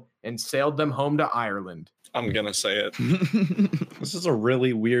gold and sailed them home to Ireland. I'm gonna say it. This is a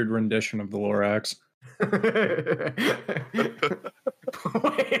really weird rendition of the Lorax.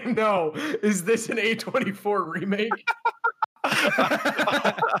 Wait, no. Is this an A24 remake?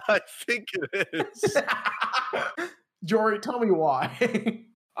 I think it is. Jory, tell me why.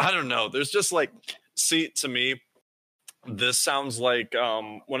 I don't know. There's just like, see, to me, this sounds like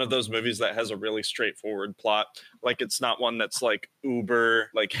one of those movies that has a really straightforward plot. Like, it's not one that's like uber,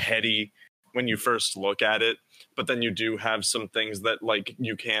 like heady when you first look at it. But then you do have some things that like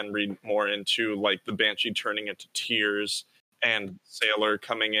you can read more into, like the banshee turning into tears and sailor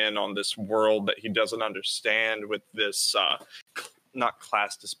coming in on this world that he doesn't understand with this not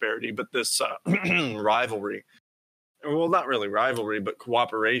class disparity, but this rivalry. Well, not really rivalry, but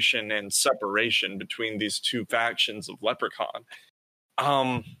cooperation and separation between these two factions of Leprechaun.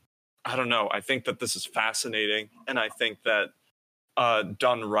 I don't know. I think that this is fascinating, and I think that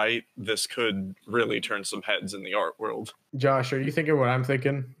done right, this could really turn some heads in the art world. Josh, are you thinking what I'm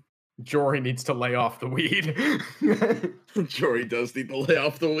thinking? Jory needs to lay off the weed. Jory does need to lay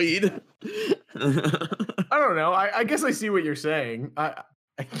off the weed. I don't know. I guess I see what you're saying. I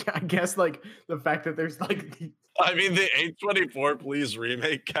guess like the fact that there's like I mean, the A24 Please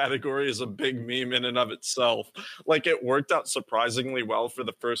remake category is a big meme in and of itself. Like, it worked out surprisingly well for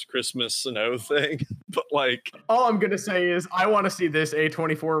the first Christmas Snow thing, but like, all I'm gonna say is I want to see this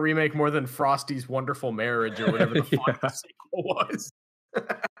A24 remake more than Frosty's Wonderful Marriage or whatever the fuck the sequel was.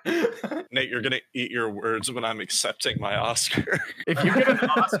 Nate, you're gonna eat your words when I'm accepting my Oscar. If you get an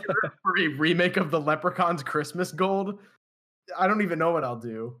Oscar for a remake of the Leprechaun's Christmas Gold, I don't even know what I'll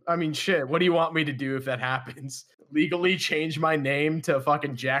do. I mean, shit, what do you want me to do if that happens? Legally change my name to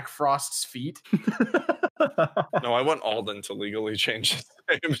fucking Jack Frost's feet? No, I want Alden to legally change his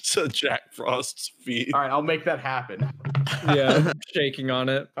name to Jack Frost's feet. All right, I'll make that happen. Yeah, shaking on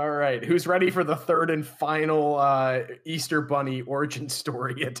it. All right, who's ready for the third and final Easter Bunny origin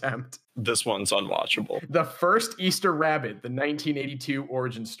story attempt? This one's unwatchable. The first Easter Rabbit, the 1982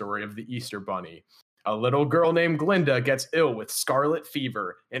 origin story of the Easter Bunny. A little girl named Glinda gets ill with scarlet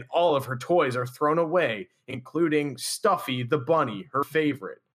fever, and all of her toys are thrown away, including Stuffy the bunny, her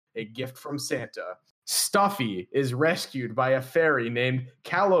favorite, a gift from Santa. Stuffy is rescued by a fairy named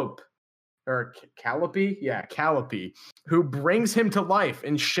Calliope, who brings him to life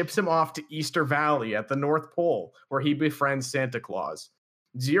and ships him off to Easter Valley at the North Pole, where he befriends Santa Claus.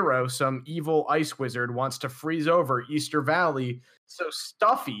 Zero, some evil ice wizard, wants to freeze over Easter Valley, so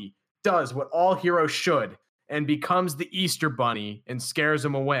Stuffy does what all heroes should and becomes the Easter Bunny and scares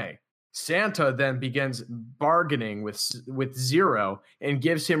him away. Santa then begins bargaining with Zero and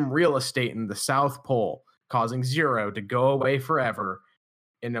gives him real estate in the South Pole, causing Zero to go away forever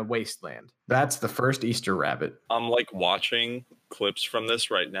in a wasteland. That's the first Easter Rabbit. I'm like watching clips from this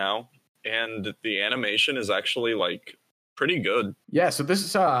right now, and the animation is actually like pretty good. Yeah, so this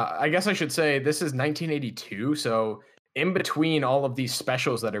is I guess I should say this is 1982, so in between all of these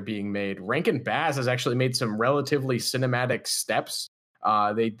specials that are being made, Rankin Bass has actually made some relatively cinematic steps.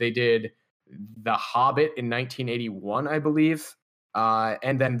 They did The Hobbit in 1981, I believe.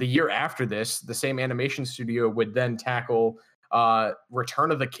 And then the year after this, the same animation studio would then tackle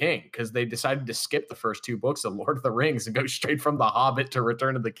Return of the King, because they decided to skip the first two books of Lord of the Rings and go straight from The Hobbit to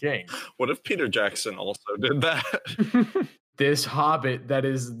Return of the King. What if Peter Jackson also did that? This hobbit that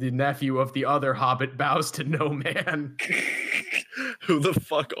is the nephew of the other hobbit bows to no man. Who the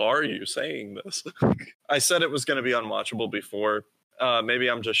fuck are you saying this? I said it was going to be unwatchable before. Maybe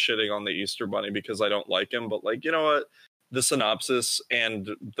I'm just shitting on the Easter Bunny because I don't like him, but like, you know what? The synopsis and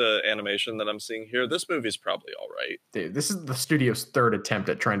the animation that I'm seeing here, this movie's probably all right. Dude, this is the studio's third attempt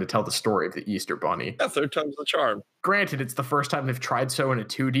at trying to tell the story of the Easter Bunny. Yeah, third time's the charm. Granted, it's the first time they've tried so in a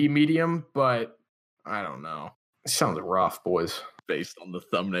 2D medium, but I don't know. It sounds rough, boys. Based on the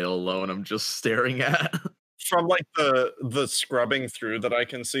thumbnail alone, I'm just staring at. From like the scrubbing through that I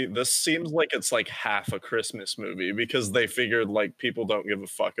can see, this seems like it's like half a Christmas movie because they figured like people don't give a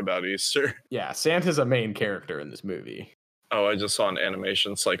fuck about Easter. Yeah, Santa's a main character in this movie. Oh, I just saw an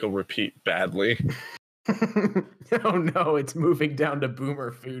animation cycle repeat badly. Oh no, it's moving down to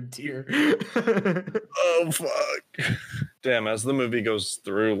boomer food tier. Oh fuck. Damn, as the movie goes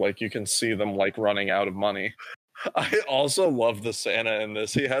through, like you can see them like running out of money. I also love the Santa in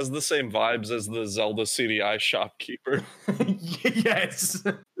this. He has the same vibes as the Zelda CDI shopkeeper. Yes.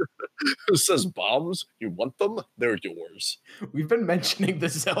 Who says bombs? You want them? They're yours. We've been mentioning the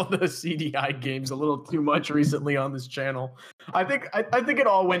Zelda CDI games a little too much recently on this channel. I think it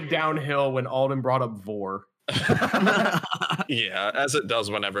all went downhill when Alden brought up Vor. Yeah, as it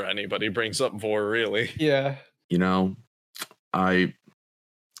does whenever anybody brings up Vor, really. Yeah. You know, I'm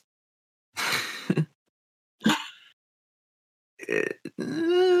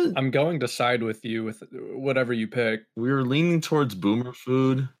going to side with you with whatever you pick. we were leaning towards boomer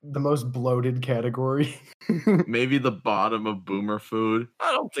food. The most bloated category. Maybe the bottom of boomer food.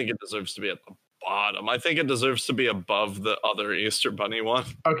 I don't think it deserves to be at the bottom. I think it deserves to be above the other Easter Bunny one.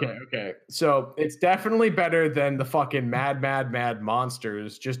 Okay. So it's definitely better than the fucking Mad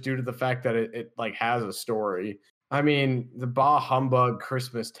Monsters, just due to the fact that it like has a story. I mean, the Bah Humbug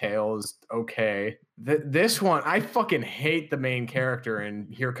Christmas Tale is okay. This one, I fucking hate the main character,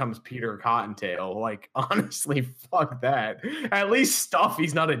 and Here Comes Peter Cottontail. Like, honestly, fuck that. At least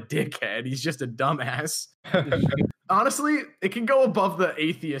Stuffy's not a dickhead. He's just a dumbass. Honestly, it can go above the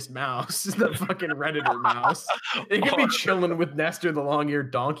atheist mouse, the fucking Redditor mouse. It can be chilling with Nestor the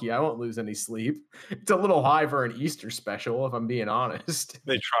long-eared donkey. I won't lose any sleep. It's a little high for an Easter special, if I'm being honest.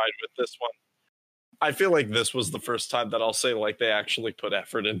 They tried with this one. I feel like this was the first time that I'll say like they actually put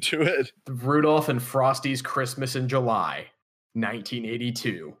effort into it. Rudolph and Frosty's Christmas in July,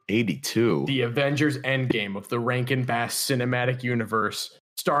 1982. 82. The Avengers Endgame of the Rankin Bass Cinematic Universe,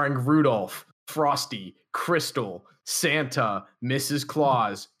 starring Rudolph, Frosty, Crystal, Santa, Mrs.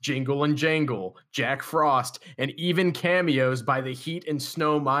 Claus, Jingle and Jangle, Jack Frost, and even cameos by the Heat and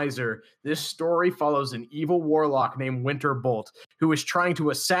Snow Miser. This story follows an evil warlock named Winterbolt, who is trying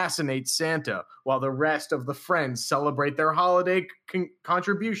to assassinate Santa, while the rest of the friends celebrate their holiday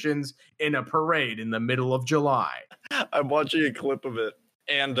contributions in a parade in the middle of July. I'm watching a clip of it.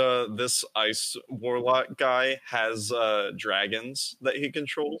 And this ice warlock guy has dragons that he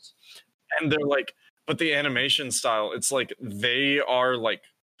controls. And they're like, but the animation style, it's like they are like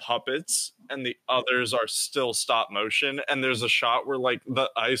puppets and the others are still stop motion. And there's a shot where like the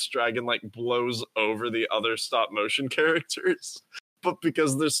ice dragon like blows over the other stop motion characters. But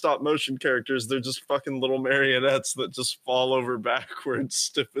because they're stop motion characters, they're just fucking little marionettes that just fall over backwards,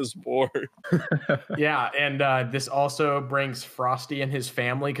 stiff as board. Yeah, and this also brings Frosty and his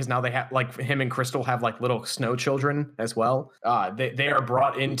family, because now they have like him and Crystal have like little snow children as well. They are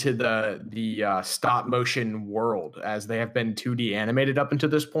brought into the stop motion world, as they have been 2D animated up until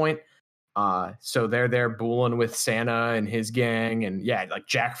this point. So they're there booling with Santa and his gang, and yeah, like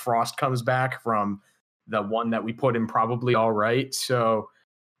Jack Frost comes back from the one that we put in Probably All Right. So,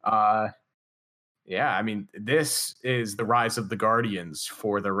 yeah, I mean, this is the rise of the Guardians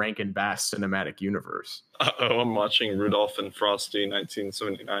for the Rankin Bass cinematic universe. I'm watching Rudolph and Frosty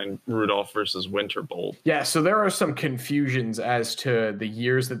 1979, Rudolph versus Winterbolt. Yeah, so there are some confusions as to the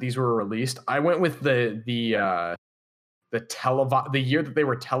years that these were released. I went with the year that they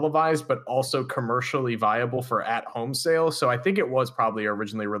were televised, but also commercially viable for at-home sale. So I think it was probably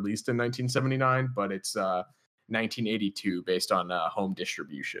originally released in 1979, but it's 1982 based on home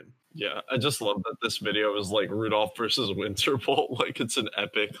distribution. Yeah, I just love that this video is like Rudolph versus Winterbolt, like it's an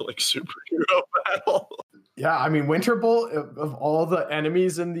epic like superhero battle. Yeah, I mean, Winterbolt, of all the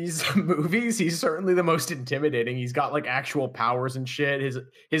enemies in these movies, he's certainly the most intimidating. He's got like actual powers and shit.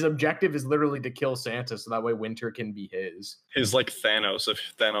 His objective is literally to kill Santa, so that way Winter can be his. He's like Thanos if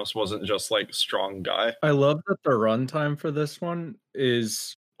Thanos wasn't just like strong guy. I love that the runtime for this one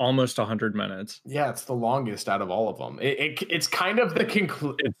is almost 100 minutes. Yeah, it's the longest out of all of them. It's kind of the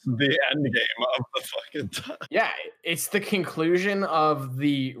conclusion. It's the end game of the fucking time. Yeah, it's the conclusion of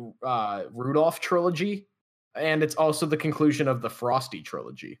the Rudolph trilogy, and it's also the conclusion of the Frosty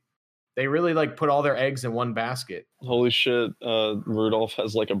trilogy. They really like put all their eggs in one basket. Holy shit, Rudolph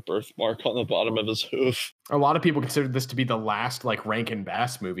has like a birthmark on the bottom of his hoof. A lot of people consider this to be the last like Rankin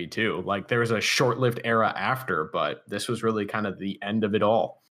Bass movie too. Like there was a short-lived era after, but this was really kind of the end of it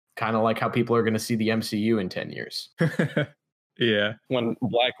all. Kind of like how people are going to see the MCU in 10 years. Yeah. When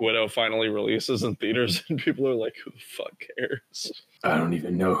Black Widow finally releases in theaters and people are like, who the fuck cares? I don't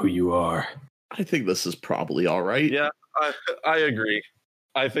even know who you are. I think this is probably all right. Yeah, I agree.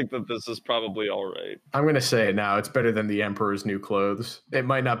 I think that this is probably all right. I'm going to say it now. It's better than The Emperor's New Clothes. It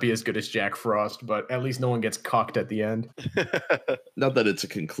might not be as good as Jack Frost, but at least no one gets cocked at the end. Not that it's a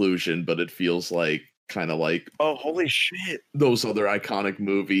conclusion, but it feels like kind of like, oh, holy shit. Those other iconic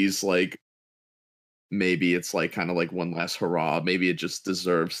movies, like maybe it's like kind of like one last hurrah. Maybe it just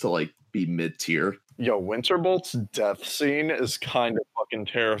deserves to like be mid tier. Yo, Winterbolt's death scene is kind of fucking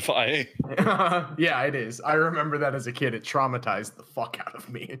terrifying. Yeah, it is. I remember that as a kid. It traumatized the fuck out of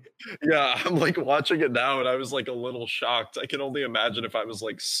me. Yeah, I'm like watching it now and I was like a little shocked. I can only imagine if I was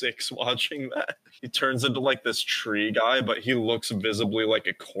like 6 watching that. He turns into like this tree guy, but he looks visibly like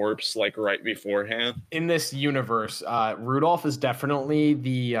a corpse like right beforehand. In this universe, Rudolph is definitely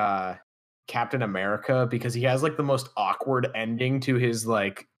the Captain America because he has like the most awkward ending to his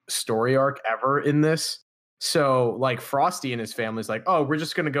like story arc ever in this. So like Frosty and his family's like, oh, we're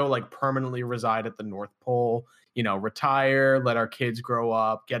just gonna go like permanently reside at the North Pole, you know, retire, let our kids grow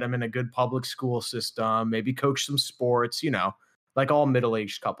up, get them in a good public school system, maybe coach some sports, you know, like all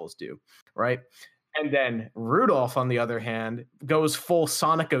middle-aged couples do, right? And then Rudolph, on the other hand, goes full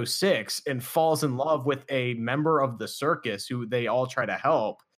Sonic 06 and falls in love with a member of the circus who they all try to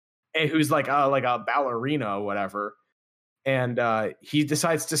help, and who's like a ballerina or whatever. And he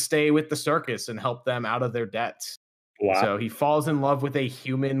decides to stay with the circus and help them out of their debts. Wow. So he falls in love with a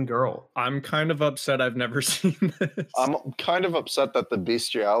human girl. I'm kind of upset I've never seen this. I'm kind of upset that the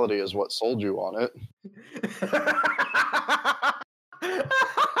bestiality is what sold you on it.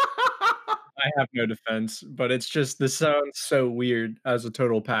 I have no defense, but it's just this sounds so weird as a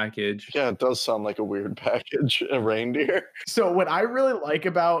total package. Yeah, it does sound like a weird package, a reindeer. So what I really like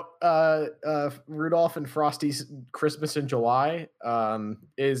about Rudolph and Frosty's Christmas in July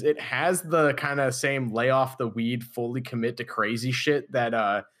is it has the kind of same lay off the weed, fully commit to crazy shit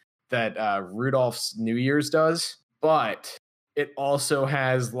that Rudolph's New Year's does, but it also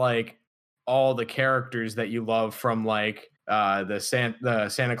has like all the characters that you love from like the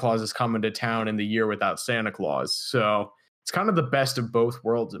Santa Claus is coming to town in the year without Santa Claus. So it's kind of the best of both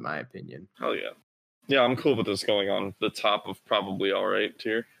worlds, in my opinion. Hell yeah. Yeah, I'm cool with this going on the top of probably all right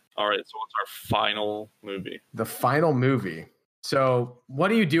tier. All right, so what's our final movie? The final movie. So what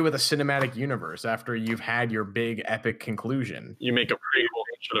do you do with a cinematic universe after you've had your big epic conclusion? You make a prequel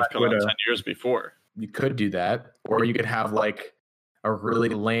that should have come out 10 years before. You could do that, or you could have like a really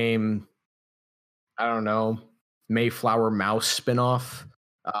lame, I don't know, Mayflower Mouse spinoff.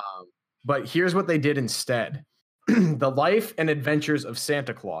 But here's what they did instead. The Life and Adventures of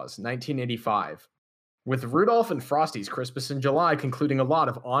Santa Claus, 1985. With Rudolph and Frosty's Christmas in July concluding a lot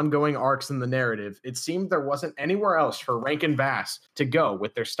of ongoing arcs in the narrative, it seemed there wasn't anywhere else for Rankin Bass to go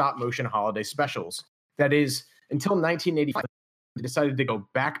with their stop-motion holiday specials. That is, until 1985, they decided to go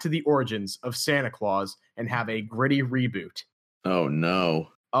back to the origins of Santa Claus and have a gritty reboot. Oh no.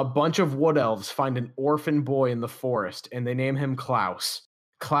 A bunch of wood elves find an orphan boy in the forest, and they name him Klaus.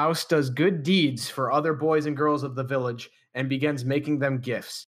 Klaus does good deeds for other boys and girls of the village and begins making them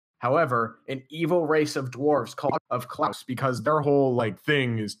gifts. However, an evil race of dwarves called of Klaus because their whole like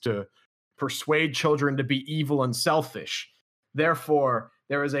thing is to persuade children to be evil and selfish. Therefore,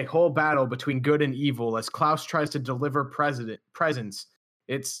 there is a whole battle between good and evil as Klaus tries to deliver presents.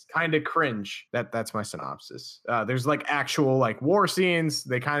 It's kind of cringe. That's my synopsis. There's like actual like war scenes.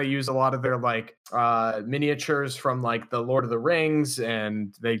 They kind of use a lot of their like miniatures from like the Lord of the Rings,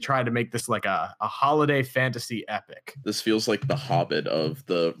 and they try to make this like a holiday fantasy epic. This feels like the Hobbit of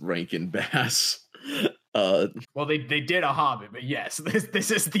the Rankin Bass. Well, they did a Hobbit, but yes,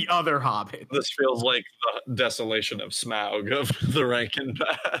 this is the other Hobbit. This feels like the desolation of Smaug of the Rankin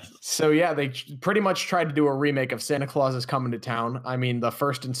Bass. So yeah, they pretty much tried to do a remake of Santa Claus is Coming to Town. I mean, the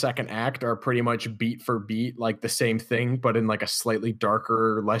first and second act are pretty much beat for beat like the same thing, but in like a slightly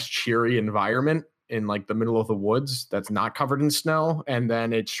darker, less cheery environment in like the middle of the woods that's not covered in snow. And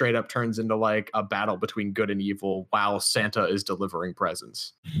then it straight up turns into like a battle between good and evil while Santa is delivering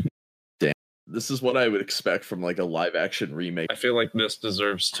presents. This is what I would expect from like a live action remake. I feel like this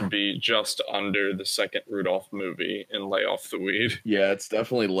deserves to be just under the second Rudolph movie and lay off the weed. Yeah, it's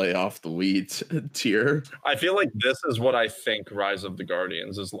definitely lay off the weed tier. I feel like this is what I think Rise of the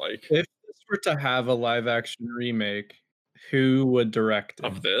Guardians is like. If this were to have a live action remake, who would direct it?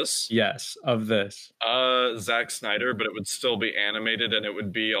 Of this? Yes, of this. Zack Snyder, but it would still be animated and it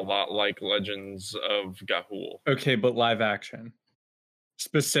would be a lot like Legends of Ga'Hoole. Okay, but live action.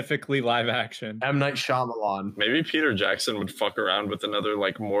 Specifically live action. M. Night Shyamalan. Maybe Peter Jackson would fuck around with another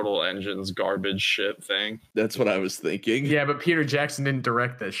like Mortal Engines garbage shit thing. That's what I was thinking. Yeah, but Peter Jackson didn't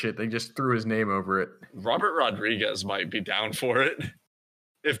direct that shit. They just threw his name over it. Robert Rodriguez might be down for it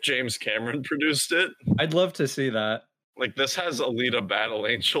if James Cameron produced it. I'd love to see that. Like, this has Alita Battle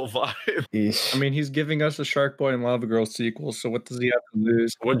Angel vibe. I mean, he's giving us a Shark Boy and Lava Girl sequel, so what does he have to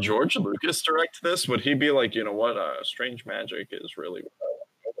lose? Would George Lucas direct this? Would he be like, you know what, Strange Magic is really what I want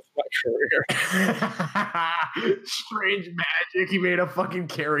to go with my career. Strange Magic. He made a fucking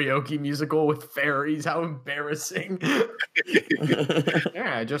karaoke musical with fairies. How embarrassing.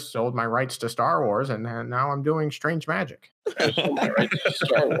 Yeah, I just sold my rights to Star Wars and now I'm doing Strange Magic. I sold my rights to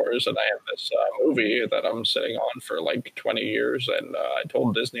Star Wars, and I have this movie that I'm sitting on for like 20 years, and I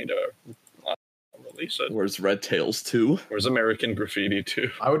told Disney to release it. Where's Red Tails 2? Where's American Graffiti 2?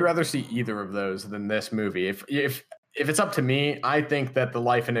 I would rather see either of those than this movie. If it's up to me, I think that The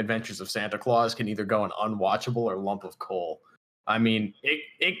Life and Adventures of Santa Claus can either go an unwatchable or lump of coal. I mean,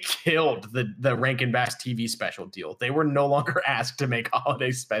 it killed the Rankin Bass TV special deal. They were no longer asked to make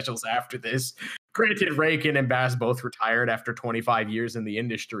holiday specials after this. Granted, Rankin and Bass both retired after 25 years in the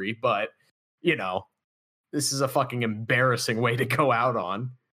industry, but, you know, this is a fucking embarrassing way to go out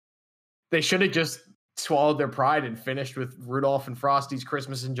on. They should have just swallowed their pride and finished with Rudolph and Frosty's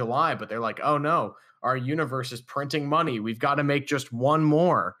Christmas in July, but they're like, oh no, our universe is printing money. We've got to make just one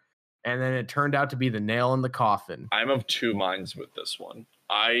more. And then it turned out to be the nail in the coffin. I'm of two minds with this one.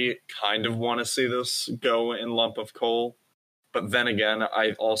 I kind of want to see this go in lump of coal, but then again,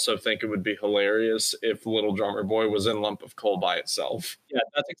 I also think it would be hilarious if Little Drummer Boy was in lump of coal by itself. Yeah,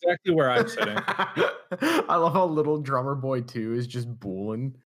 that's exactly where I'm sitting. I love how Little Drummer Boy 2 is just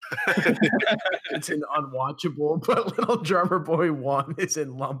booling. It's an unwatchable, but Little Drummer Boy 1 is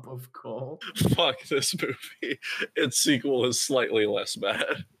in lump of coal. Fuck this movie. Its sequel is slightly less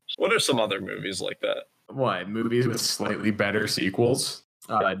bad. What are some other movies like that? What, movies with slightly better sequels?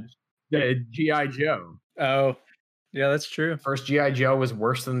 G.I. Joe. Oh, yeah, that's true. First G.I. Joe was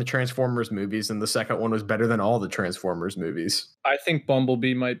worse than the Transformers movies, and the second one was better than all the Transformers movies. I think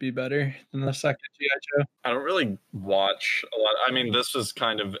Bumblebee might be better than the second G.I. Joe. I don't really watch a lot. I mean, this is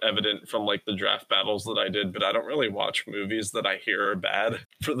kind of evident from like the draft battles that I did, but I don't really watch movies that I hear are bad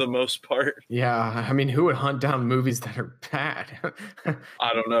for the most part. Yeah, I mean, who would hunt down movies that are bad?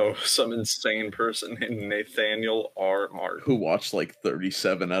 I don't know. Some insane person named Nathaniel R. Martin. Who watched like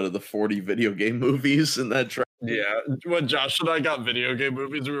 37 out of the 40 video game movies in that draft? Yeah, when Josh and I got video game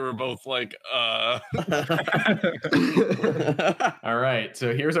movies, we were both like, All right,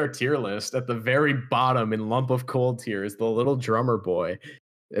 so here's our tier list. At the very bottom in lump of coal tier is the Little Drummer Boy.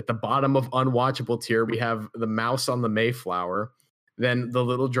 At the bottom of unwatchable tier, we have The Mouse on the Mayflower, then the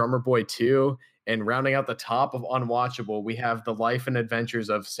Little Drummer Boy 2, and rounding out the top of unwatchable, we have The Life and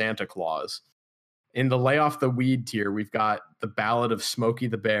Adventures of Santa Claus. In the Lay Off the Weed tier, we've got The Ballad of Smokey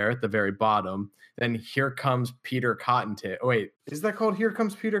the Bear at the very bottom. Then Here Comes Peter Cottontail. Oh, wait, is that called Here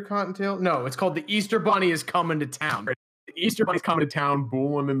Comes Peter Cottontail? No, it's called The Easter Bunny is Coming to Town. The Easter Bunny's coming to town,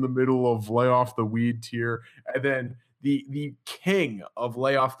 booling in the middle of Lay Off the Weed tier. And then the king of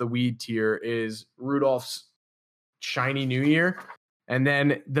Lay Off the Weed tier is Rudolph's Shiny New Year. And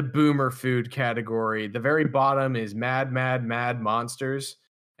then the boomer food category, the very bottom is Mad, Mad, Mad Monsters.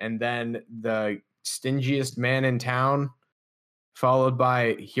 And then the Stingiest Man in Town, followed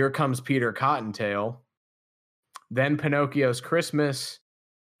by Here Comes Peter Cottontail, then Pinocchio's Christmas,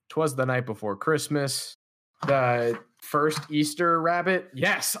 'Twas the Night Before Christmas, the First Easter Rabbit,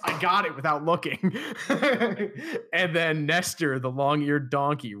 yes, I got it without looking, and then Nestor, the Long-Eared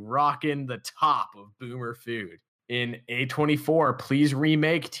Donkey, rocking the top of boomer food. In A24, please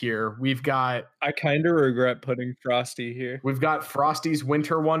remake tier, we've got... I kind of regret putting Frosty here. We've got Frosty's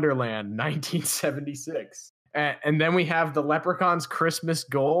Winter Wonderland, 1976. And then we have the Leprechaun's Christmas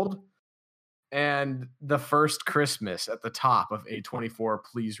Gold and The First Christmas at the top of A24,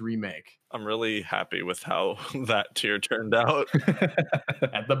 please remake. I'm really happy with how that tier turned out.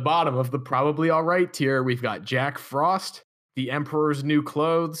 At the bottom of the probably all right tier, we've got Jack Frost, The Emperor's New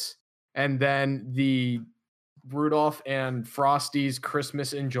Clothes, and then the Rudolph and Frosty's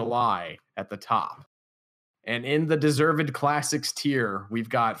Christmas in July at the top. And in the deserved classics tier, we've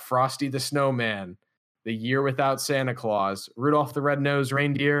got Frosty the Snowman, The Year Without Santa Claus, Rudolph the Red-Nosed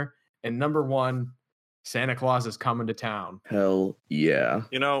Reindeer, and number one, Santa Claus is Coming to Town. Hell yeah.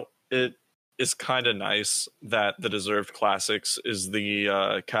 You know, it is kind of nice that the deserved classics is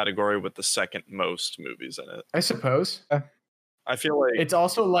the category with the second most movies in it. I suppose. I feel like It's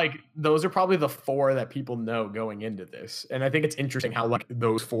also like those are probably the four that people know going into this. And I think it's interesting how like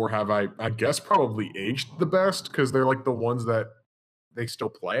Those four have, I guess, probably aged the best because they're like the ones that they still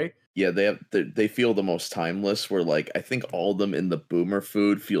play. Yeah, they feel the most timeless, where like I think all of them in the boomer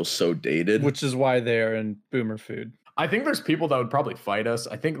food feel so dated. Which is why they are in boomer food. I think there's people that would probably fight us.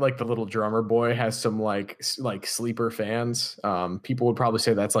 I think like the Little Drummer Boy has some like sleeper fans. People would probably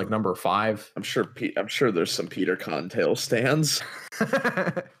say that's like number 5. I'm sure there's some Peter Cottontail stands.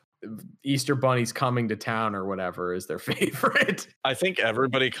 Easter Bunny's Coming to Town or whatever is their favorite. I think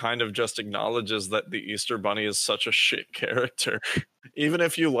everybody kind of just acknowledges that the Easter Bunny is such a shit character. Even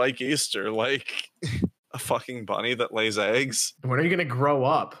if you like Easter, like a fucking bunny that lays eggs. When are you gonna grow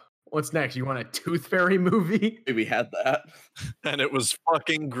up? What's next? You want a Tooth Fairy movie? We had that. And it was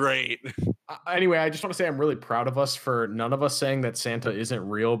fucking great. Anyway, I just want to say I'm really proud of us for none of us saying that Santa isn't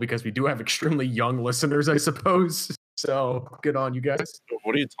real, because we do have extremely young listeners, I suppose. So good on you guys.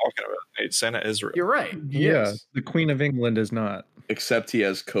 What are you talking about, Nate? Santa is real. You're right. He Yeah, is. the Queen of England is not. Except he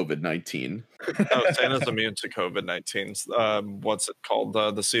has COVID-19. Oh, Santa's immune to COVID-19. What's it called?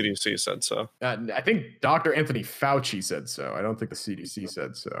 The CDC said so. I think Dr. Anthony Fauci said so. I don't think the CDC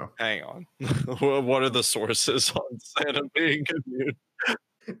said so. Hang on. What are the sources on Santa being immune?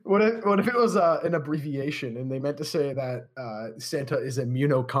 What if it was an abbreviation and they meant to say that Santa is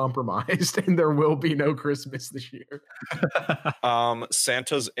immunocompromised and there will be no Christmas this year?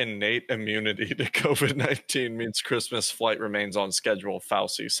 Santa's innate immunity to COVID-19 means Christmas flight remains on schedule,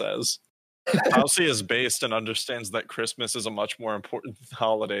 Fauci says. Fauci is based and understands that Christmas is a much more important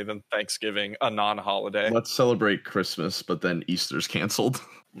holiday than Thanksgiving, a non-holiday. Let's celebrate Christmas, but then Easter's canceled.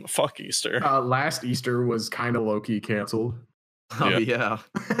 Fuck Easter. Last Easter was kind of low-key canceled. Oh yeah.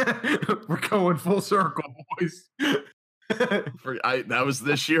 We're going full circle, boys. That was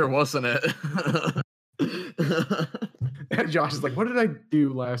this year, wasn't it? Josh is like, what did I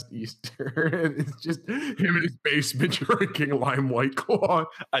do last Easter? And it's just him in his basement drinking lime White Claw.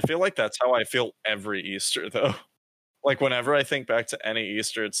 I feel like that's how I feel every Easter, though. Like, whenever I think back to any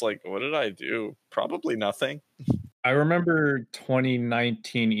Easter, it's like, what did I do? Probably nothing. I remember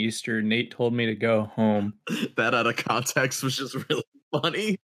 2019 Easter, Nate told me to go home. That out of context was just really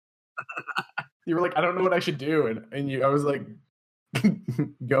funny. You were like, I don't know what I should do. And I was like,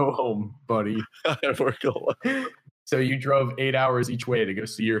 go home, buddy. I work a lot. So you drove 8 hours each way to go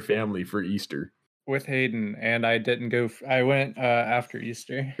see your family for Easter. With Hayden, and I didn't go. I went after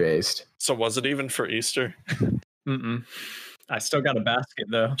Easter. Based. So was it even for Easter? Mm-mm. I still got a basket,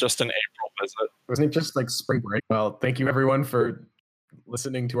 though. Just an April visit. Wasn't it just like spring break? Well, thank you everyone for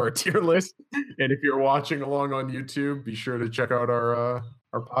listening to our tier list. And if you're watching along on YouTube, be sure to check out our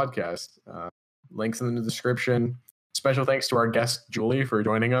podcast. Links in the description. Special thanks to our guest Julie for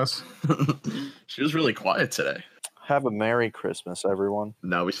joining us. She was really quiet today. Have a Merry Christmas, everyone.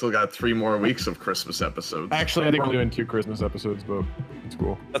 No, we still got 3 more weeks of Christmas episodes. Actually, I think we're doing 2 Christmas episodes, but it's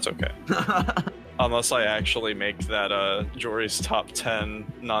cool. That's okay. Unless I actually make that Jory's top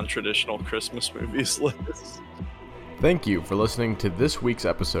 10 non-traditional Christmas movies list. Thank you for listening to this week's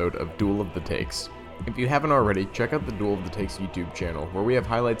episode of Duel of the Takes. If you haven't already, check out the Duel of the Takes YouTube channel, where we have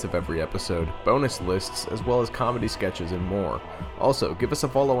highlights of every episode, bonus lists, as well as comedy sketches and more. Also, give us a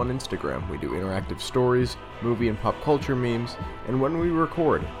follow on Instagram. We do interactive stories, movie and pop culture memes, and when we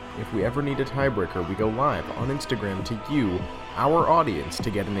record, if we ever need a tiebreaker, we go live on Instagram to you, our audience, to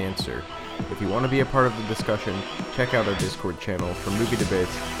get an answer. If you want to be a part of the discussion, check out our Discord channel for movie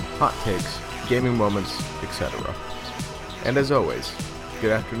debates, hot takes, gaming moments, etc. And as always, good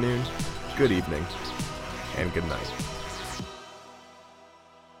afternoon, good evening, and good night.